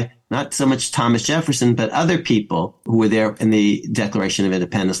part by not so much Thomas Jefferson, but other people who were there in the Declaration of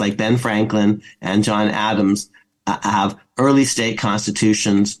Independence, like Ben Franklin and John Adams, have early state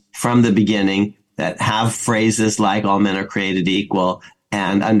constitutions from the beginning that have phrases like all men are created equal,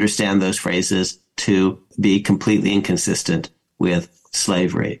 and understand those phrases to be completely inconsistent with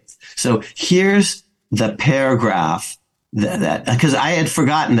slavery. So here's the paragraph that because I had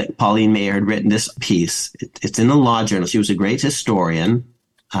forgotten that Pauline Maier had written this piece. It's in the Law Journal. She was a great historian,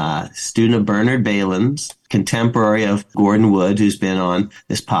 student of Bernard Bailyn's, contemporary of Gordon Wood, who's been on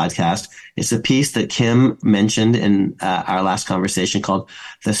this podcast. It's a piece that Kim mentioned in our last conversation called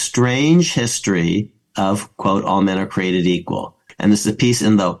The Strange History of, quote, All Men Are Created Equal. And this is a piece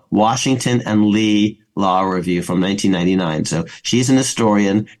in the Washington and Lee Law Review from 1999. So she's an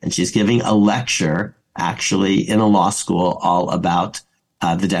historian, and she's giving a lecture actually in a law school all about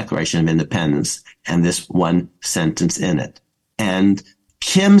the Declaration of Independence and this one sentence in it. And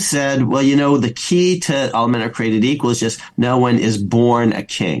Kim said, well, the key to all men are created equal is just no one is born a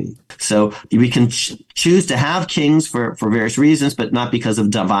king. So we can choose to have kings for various reasons, but not because of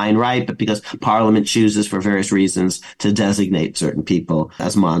divine right, but because Parliament chooses for various reasons to designate certain people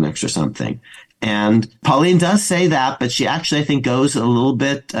as monarchs or something. And Pauline does say that, but she actually, I think, goes a little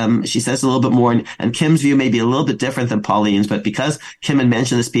bit, she says a little bit more, and Kim's view may be a little bit different than Pauline's, but because Kim had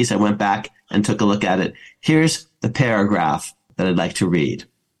mentioned this piece, I went back and took a look at it. Here's the paragraph that I'd like to read.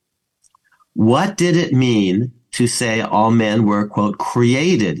 What did it mean to say all men were, quote,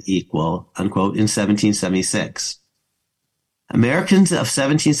 created equal, unquote, in 1776? Americans of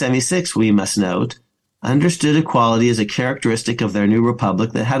 1776, we must note, understood equality as a characteristic of their new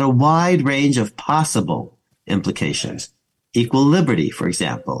republic that had a wide range of possible implications. Equal liberty, for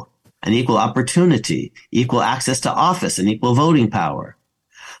example, and equal opportunity, equal access to office, and equal voting power.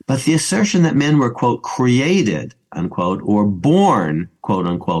 But the assertion that men were, quote, created, unquote, or born, quote,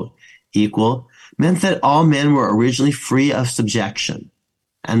 unquote, equal meant that all men were originally free of subjection,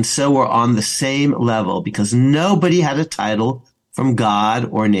 and so were on the same level because nobody had a title from God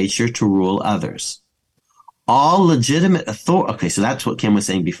or nature to rule others. All legitimate authority, okay, so that's what Kim was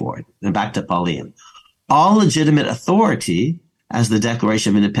saying before. Then back to Pauline. All legitimate authority, as the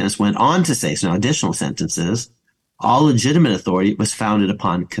Declaration of Independence went on to say, so now additional sentences, all legitimate authority was founded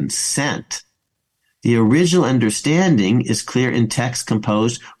upon consent. The original understanding is clear in text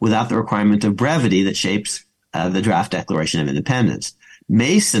composed without the requirement of brevity that shapes the draft Declaration of Independence.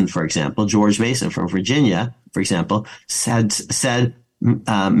 Mason, for example, George Mason from Virginia, for example, said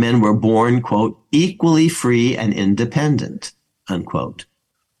men were born, quote, equally free and independent, unquote.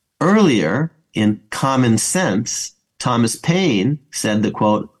 Earlier, in Common Sense, Thomas Paine said that,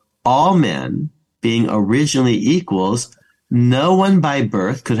 quote, all men being originally equals, no one by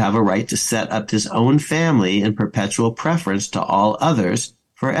birth could have a right to set up his own family in perpetual preference to all others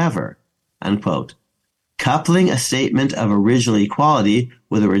forever, unquote. Coupling a statement of original equality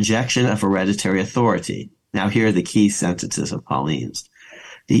with a rejection of hereditary authority. Now here are the key sentences of Pauline's.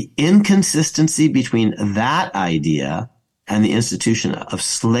 The inconsistency between that idea and the institution of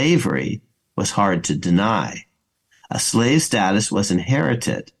slavery was hard to deny. A slave status was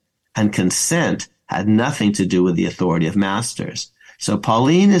inherited, and consent had nothing to do with the authority of masters. So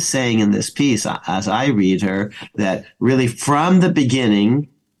Pauline is saying in this piece, as I read her, that really from the beginning,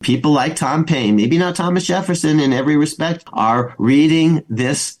 people like Tom Paine, maybe not Thomas Jefferson in every respect, are reading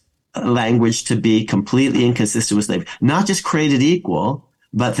this language to be completely inconsistent with slavery. Not just created equal,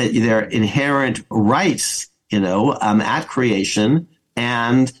 but that their inherent rights, at creation,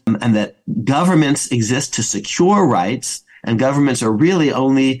 and that governments exist to secure rights, and governments are really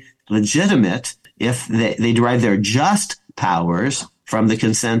only legitimate if they derive their just powers from the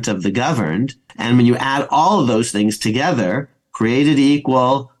consent of the governed. And when you add all of those things together, created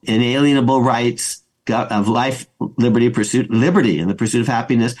equal, inalienable rights, of life, liberty, and the pursuit of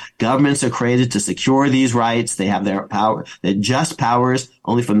happiness. Governments are created to secure these rights. They have their power, their just powers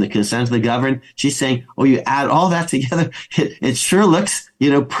only from the consent of the governed. She's saying, oh, you add all that together, it sure looks,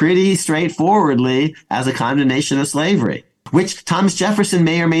 pretty straightforwardly as a condemnation of slavery, which Thomas Jefferson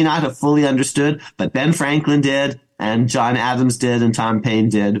may or may not have fully understood, but Ben Franklin did, and John Adams did, and Tom Paine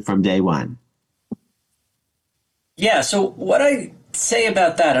did from day one. Yeah, so what I say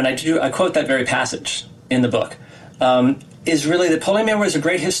about that, and I quote that very passage in the book, is really that Paul Amory was a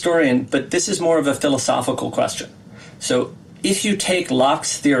great historian, but this is more of a philosophical question. So if you take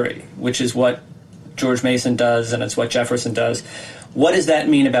Locke's theory, which is what George Mason does and it's what Jefferson does, what does that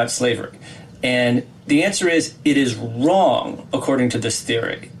mean about slavery? And the answer is it is wrong, according to this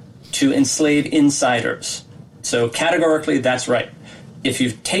theory, to enslave insiders. So categorically, that's right. If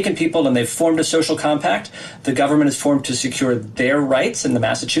you've taken people and they've formed a social compact, the government is formed to secure their rights, and the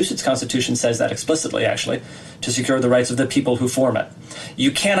Massachusetts Constitution says that explicitly, actually, to secure the rights of the people who form it.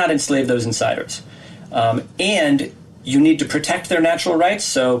 You cannot enslave those insiders. And you need to protect their natural rights.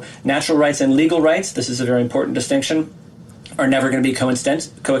 So natural rights and legal rights, this is a very important distinction, are never going to be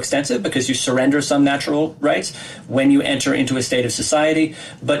coextensive because you surrender some natural rights when you enter into a state of society,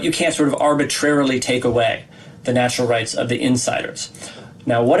 but you can't sort of arbitrarily take away the natural rights of the insiders.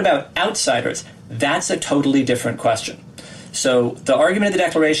 Now, what about outsiders? That's a totally different question. So the argument of the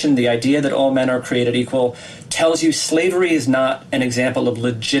Declaration, the idea that all men are created equal, tells you slavery is not an example of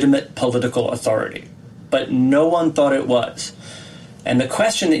legitimate political authority. But no one thought it was. And the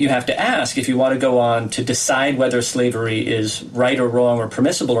question that you have to ask if you want to go on to decide whether slavery is right or wrong or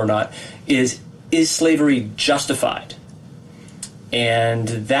permissible or not is slavery justified? And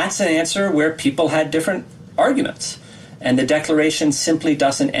that's an answer where people had different arguments. And the Declaration simply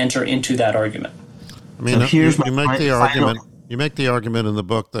doesn't enter into that argument. I mean, you make the argument. You make the argument in the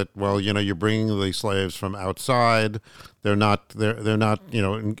book that, well, you're bringing the slaves from outside. They're not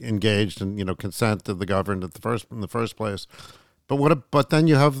engaged in consent to the governed in the first place. But then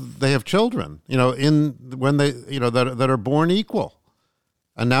they have children, that are born equal,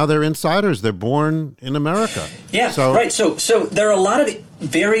 and now they're insiders. They're born in America. Yeah, right. So there are a lot of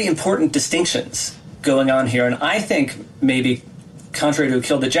very important distinctions going on here, and I think maybe contrary to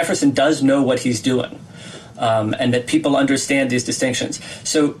Akil, that Jefferson does know what he's doing. And that people understand these distinctions.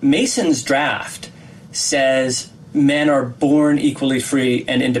 So Mason's draft says men are born equally free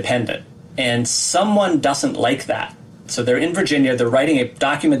and independent. And someone doesn't like that. So they're in Virginia. They're writing a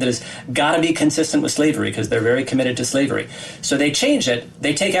document that has got to be consistent with slavery because they're very committed to slavery. So they change it.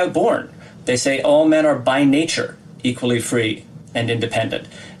 They take out born. They say all men are by nature equally free and independent.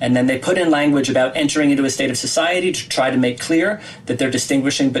 And then they put in language about entering into a state of society to try to make clear that they're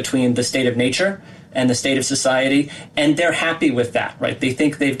distinguishing between the state of nature and the state of society, and they're happy with that, right? They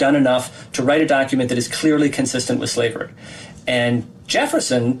think they've done enough to write a document that is clearly consistent with slavery. And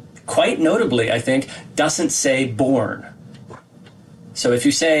Jefferson, quite notably, I think, doesn't say born. So if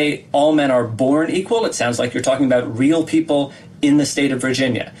you say all men are born equal, it sounds like you're talking about real people in the state of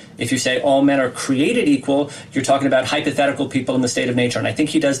Virginia. If you say all men are created equal, you're talking about hypothetical people in the state of nature. And I think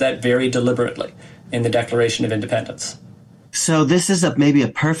he does that very deliberately in the Declaration of Independence. So this is maybe a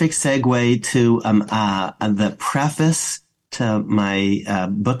perfect segue to the preface to my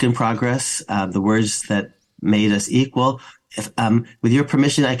book in progress, The Words That Made Us Equal. If, with your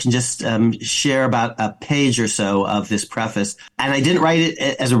permission, I can just share about a page or so of this preface. And I didn't write it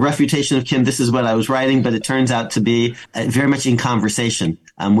as a refutation of Kim. This is what I was writing, but it turns out to be very much in conversation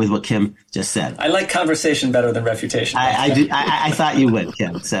with what Kim just said. I like conversation better than refutation. I thought you would,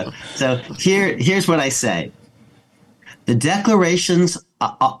 Kim. So here's what I say. The Declaration's,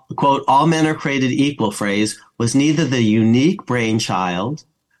 quote, all men are created equal phrase was neither the unique brainchild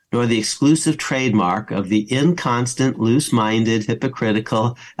nor the exclusive trademark of the inconstant, loose-minded,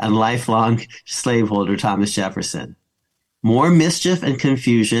 hypocritical, and lifelong slaveholder Thomas Jefferson. Much mischief and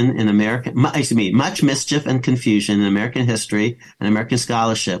confusion in American history and American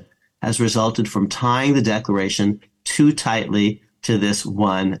scholarship has resulted from tying the Declaration too tightly to this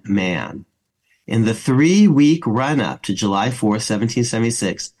one man. In the 3-week run-up to July 4th,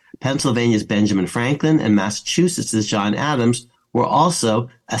 1776, Pennsylvania's Benjamin Franklin and Massachusetts' John Adams were also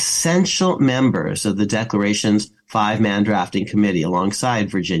essential members of the Declaration's 5-man drafting committee alongside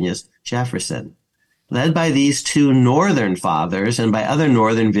Virginia's Jefferson. Led by these two Northern fathers and by other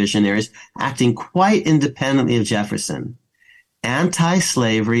Northern visionaries acting quite independently of Jefferson,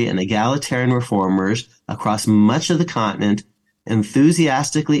 anti-slavery and egalitarian reformers across much of the continent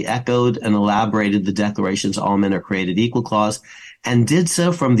enthusiastically echoed and elaborated the Declaration's all men are created equal clause, and did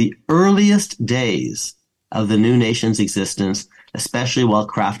so from the earliest days of the new nation's existence, especially while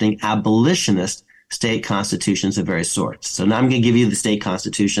crafting abolitionist state constitutions of various sorts. So now I'm going to give you the state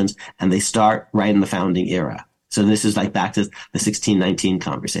constitutions, and they start right in the founding era. So this is like back to the 1619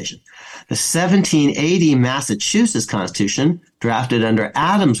 conversation. The 1780 Massachusetts Constitution, drafted under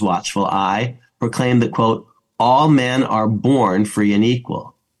Adams' watchful eye, proclaimed that, quote, all men are born free and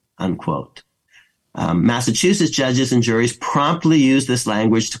equal, unquote. Massachusetts judges and juries promptly used this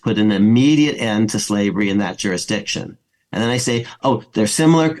language to put an immediate end to slavery in that jurisdiction. And then I say, oh, there's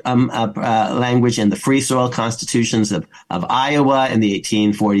similar language in the free soil constitutions of Iowa in the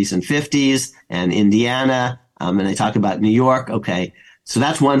 1840s and 50s and Indiana. And I talk about New York. Okay, so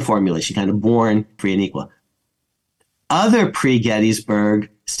that's one formulation, kind of born free and equal. Other pre-Gettysburg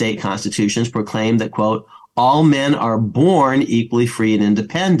state constitutions proclaimed that, quote, all men are born equally free and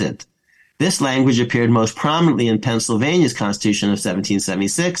independent. This language appeared most prominently in Pennsylvania's Constitution of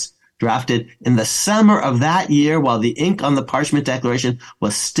 1776, drafted in the summer of that year while the ink on the Parchment Declaration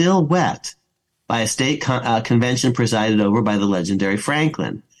was still wet, by a state convention presided over by the legendary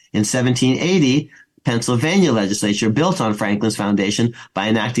Franklin. In 1780, Pennsylvania legislature built on Franklin's foundation by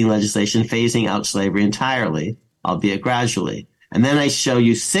enacting legislation phasing out slavery entirely, albeit gradually. And then I show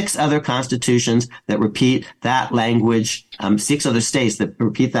you 6 other constitutions that repeat that language, 6 other states that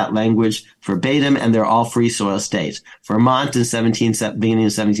repeat that language verbatim, and they're all free soil states. Vermont in beginning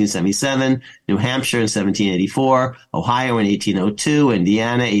in 1777, New Hampshire in 1784, Ohio in 1802,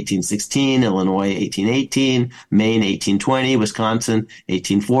 Indiana 1816, Illinois 1818, Maine 1820, Wisconsin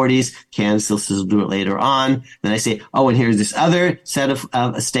 1840s, Kansas will do it later on. Then I say, oh, and here's this other set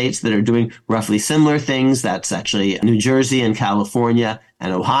of states that are doing roughly similar things. That's actually New Jersey and California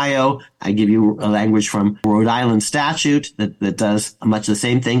and Ohio. I give you a language from Rhode Island statute that does much the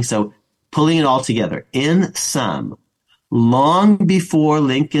same thing. So pulling it all together, in sum, long before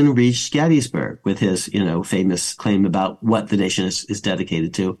Lincoln reached Gettysburg with his, famous claim about what the nation is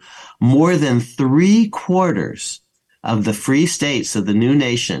dedicated to, more than 3/4 of the free states of the new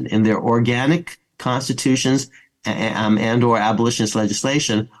nation in their organic constitutions and or abolitionist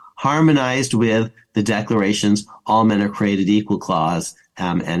legislation harmonized with the Declaration's all men are created equal clause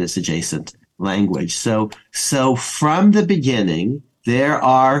and its adjacent language. So from the beginning, there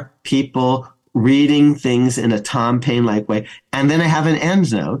are people reading things in a Tom Paine-like way. And then I have an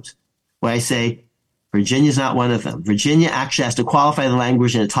end note where I say, Virginia's not one of them. Virginia actually has to qualify the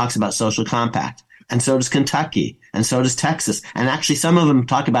language, and it talks about social compact. And so does Kentucky, and so does Texas. And actually, some of them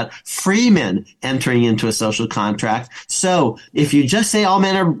talk about freemen entering into a social contract. So if you just say all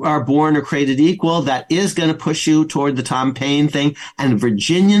men are born or created equal, that is going to push you toward the Tom Paine thing. And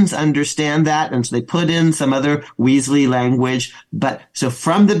Virginians understand that. And so they put in some other Weasley language. But so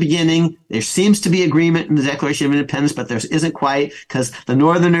from the beginning, there seems to be agreement in the Declaration of Independence, but there isn't quite, because the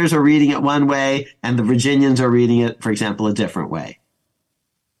Northerners are reading it one way and the Virginians are reading it, for example, a different way.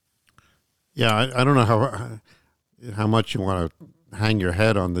 Yeah, I don't know how much you want to hang your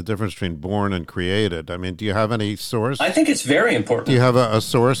head on the difference between born and created. I mean, do you have any source? I think it's very important. Do you have a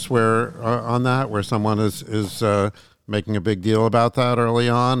source where on that where someone is making a big deal about that early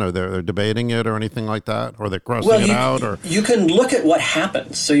on, or they're debating it or anything like that, or they're crossing it out? Or you can look at what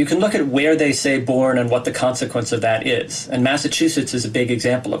happens. So you can look at where they say born and what the consequence of that is. And Massachusetts is a big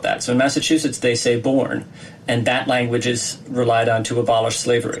example of that. So in Massachusetts, they say born, and that language is relied on to abolish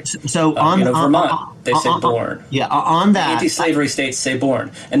slavery. So Vermont, they say born. Yeah, on that. Anti-slavery states say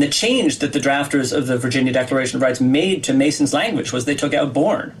born. And the change that the drafters of the Virginia Declaration of Rights made to Mason's language was they took out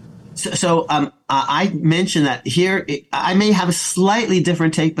born. So I mentioned that here. I may have a slightly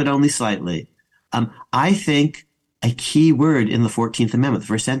different take, but only slightly. I think a key word in the 14th Amendment, the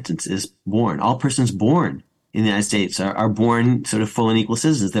first sentence, is born. All persons born in the United States are born sort of full and equal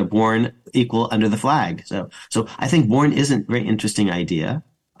citizens. They're born equal under the flag. So I think born is a very interesting idea.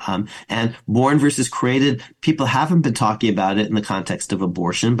 And born versus created, people haven't been talking about it in the context of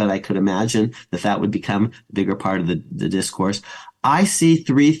abortion, but I could imagine that would become a bigger part of the discourse. I see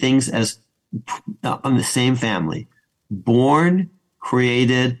 3 things as on the same family: born,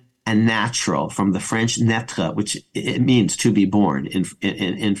 created, and natural, from the French naître, which it means to be born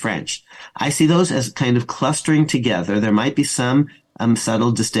in French. I see those as kind of clustering together. There might be some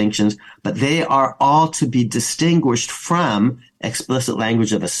subtle distinctions, but they are all to be distinguished from explicit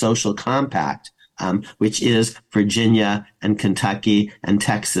language of a social compact, which is Virginia and Kentucky and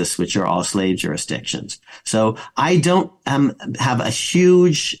Texas, which are all slave jurisdictions. So I don't have a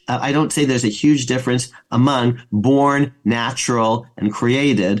huge, I don't say there's a huge difference among born, natural, and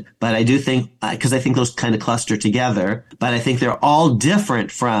created, but I do think, because I think those kind of cluster together, but I think they're all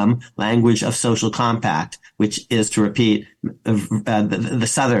different from language of social compact, which is, to repeat, the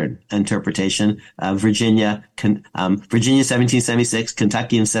Southern interpretation, Virginia 1776,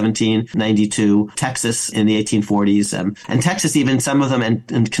 Kentucky in 1792, Texas in the 1840s, and Texas, even some of them,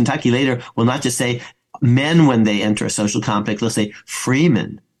 and Kentucky later, will not just say men when they enter a social compact, they'll say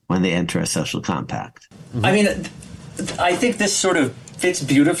freemen when they enter a social compact. Mm-hmm. I mean, I think this sort of fits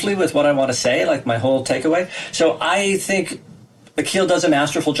beautifully with what I want to say, like my whole takeaway. So I think Akhil does a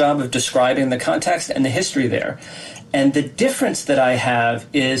masterful job of describing the context and the history there. And the difference that I have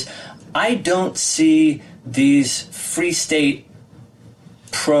is I don't see these free state,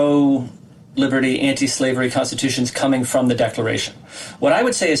 pro-liberty, anti-slavery constitutions coming from the Declaration. What I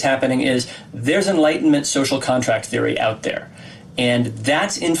would say is happening is there's Enlightenment social contract theory out there, and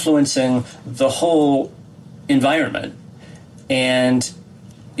that's influencing the whole environment. And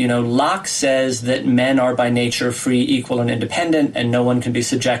Locke says that men are by nature free, equal, and independent, and no one can be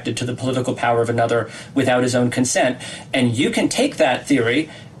subjected to the political power of another without his own consent. And you can take that theory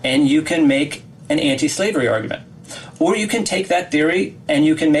and you can make an anti-slavery argument. Or you can take that theory and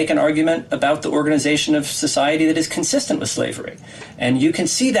you can make an argument about the organization of society that is consistent with slavery. And you can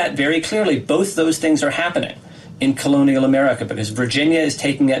see that very clearly. Both those things are happening in colonial America, because Virginia is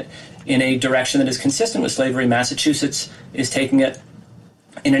taking it in a direction that is consistent with slavery. Massachusetts is taking it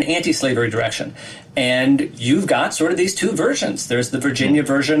in an anti-slavery direction. And you've got sort of these two versions. There's the Virginia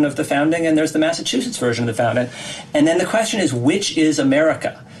version of the founding and there's the Massachusetts version of the founding. And then the question is, which is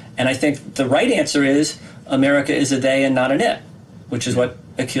America? And I think the right answer is America is a they and not an it, which is what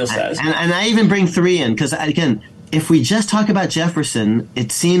Akhil says. And I even bring three in because, again, if we just talk about Jefferson,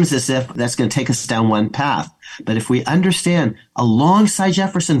 it seems as if that's going to take us down one path. But if we understand, alongside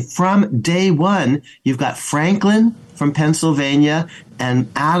Jefferson from day one, you've got Franklin from Pennsylvania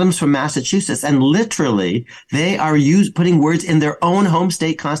and Adams from Massachusetts. And literally, they are putting words in their own home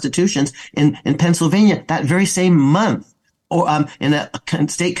state constitutions in Pennsylvania that very same month, or in a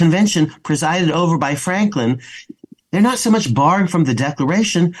state convention presided over by Franklin. They're not so much borrowing from the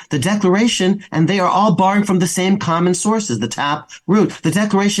Declaration, and they are all borrowing from the same common sources, the tap root. The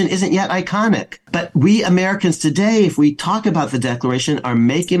Declaration isn't yet iconic. But we Americans today, if we talk about the Declaration, are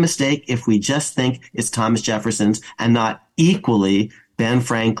making a mistake if we just think it's Thomas Jefferson's and not equally Ben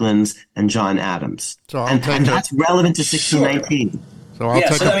Franklin's and John Adams. So and that's relevant to 1619. Sure. So I'll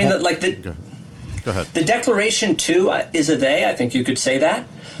take Go ahead. The Declaration, too, is a they. I think you could say that.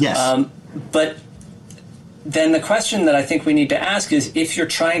 Yes. But then the question that I think we need to ask is, if you're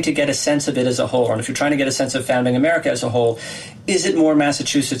trying to get a sense of it as a whole, and if you're trying to get a sense of founding America as a whole, is it more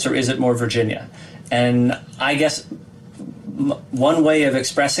Massachusetts or is it more Virginia? And I guess one way of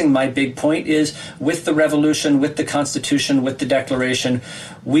expressing my big point is, with the Revolution, with the Constitution, with the Declaration,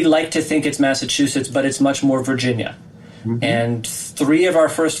 we like to think it's Massachusetts, but it's much more Virginia. Mm-hmm. And 3 of our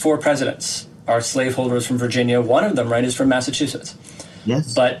first 4 presidents are slaveholders from Virginia. One of them, right, is from Massachusetts.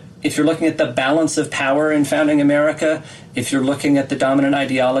 Yes. But if you're looking at the balance of power in founding America, if you're looking at the dominant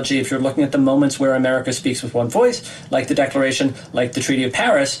ideology, if you're looking at the moments where America speaks with one voice, like the Declaration, like the Treaty of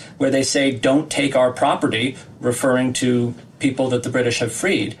Paris, where they say, don't take our property, referring to people that the British have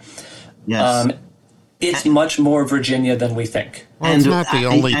freed, yes. It's much more Virginia than we think. Well, it's not the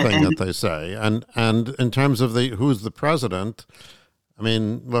only thing that they say. And in terms of who's the president, I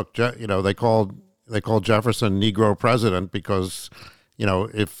mean, look, they called Jefferson Negro president because,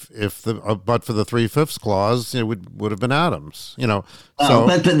 but for the 3/5 clause, it would have been Adams.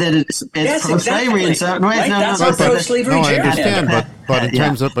 But then it's pro-slavery in certain ways. Right? That's our pro-slavery. No, I understand, but in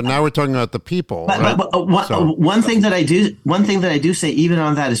terms of, but now we're talking about the people. One thing that I do say, even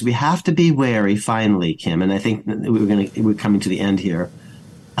on that, is we have to be wary. Finally, Kim, and I think we're coming to the end here,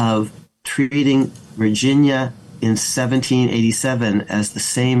 of treating Virginia in 1787 as the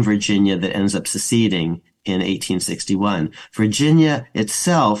same Virginia that ends up seceding in 1861. Virginia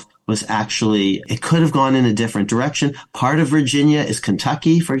itself was actually, it could have gone in a different direction. Part of Virginia is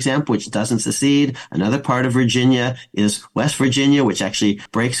Kentucky, for example, which doesn't secede. Another part of Virginia is West Virginia, which actually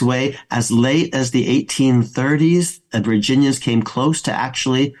breaks away. As late as the 1830s, Virginians came close to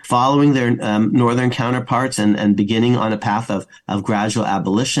actually following their northern counterparts and beginning on a path of gradual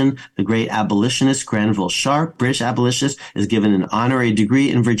abolition. The great abolitionist Granville Sharp, British abolitionist, is given an honorary degree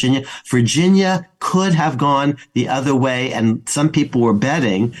in Virginia. Virginia could have gone the other way, and some people were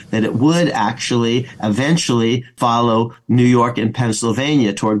betting that it would actually eventually follow New York and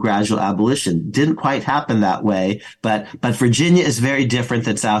Pennsylvania toward gradual abolition. Didn't quite happen that way, but Virginia is very different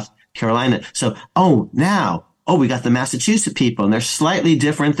than South Carolina. So, we got the Massachusetts people, and they're slightly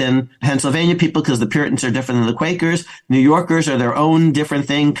different than Pennsylvania people because the Puritans are different than the Quakers. New Yorkers are their own different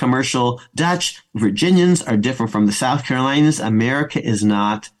thing, commercial Dutch. Virginians are different from the South Carolinas. America is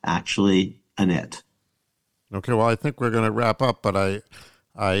not actually an it. Okay, well, I think we're going to wrap up, but I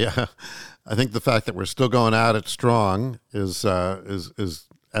think the fact that we're still going at it strong is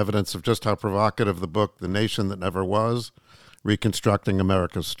evidence of just how provocative the book, The Nation That Never Was, Reconstructing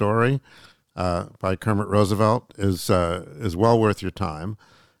America's Story, by Kermit Roosevelt is well worth your time.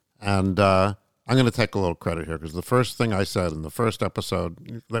 And I'm going to take a little credit here because the first thing I said in the first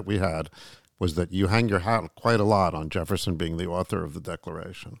episode that we had was that you hang your hat quite a lot on Jefferson being the author of the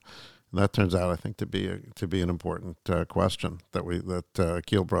Declaration. And that turns out, I think, to be an important question that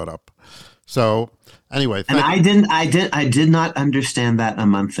Keel brought up. So anyway, I did not understand that a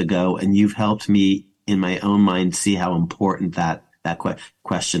month ago, and you've helped me in my own mind see how important that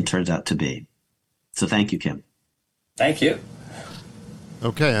question turns out to be. So thank you, Kim. Thank you.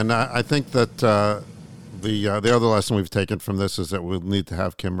 Okay, and I think that the other lesson we've taken from this is that we'll need to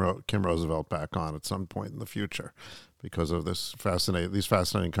have Kim Roosevelt back on at some point in the future because of these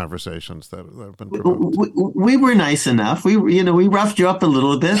fascinating conversations that have been provoked. We were nice enough. We roughed you up a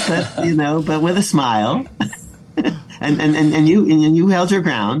little bit, but but with a smile. and you held your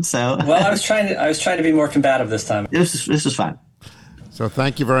ground. So well, I was trying to be more combative this time. This was fun. So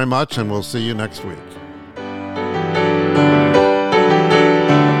thank you very much, and we'll see you next week.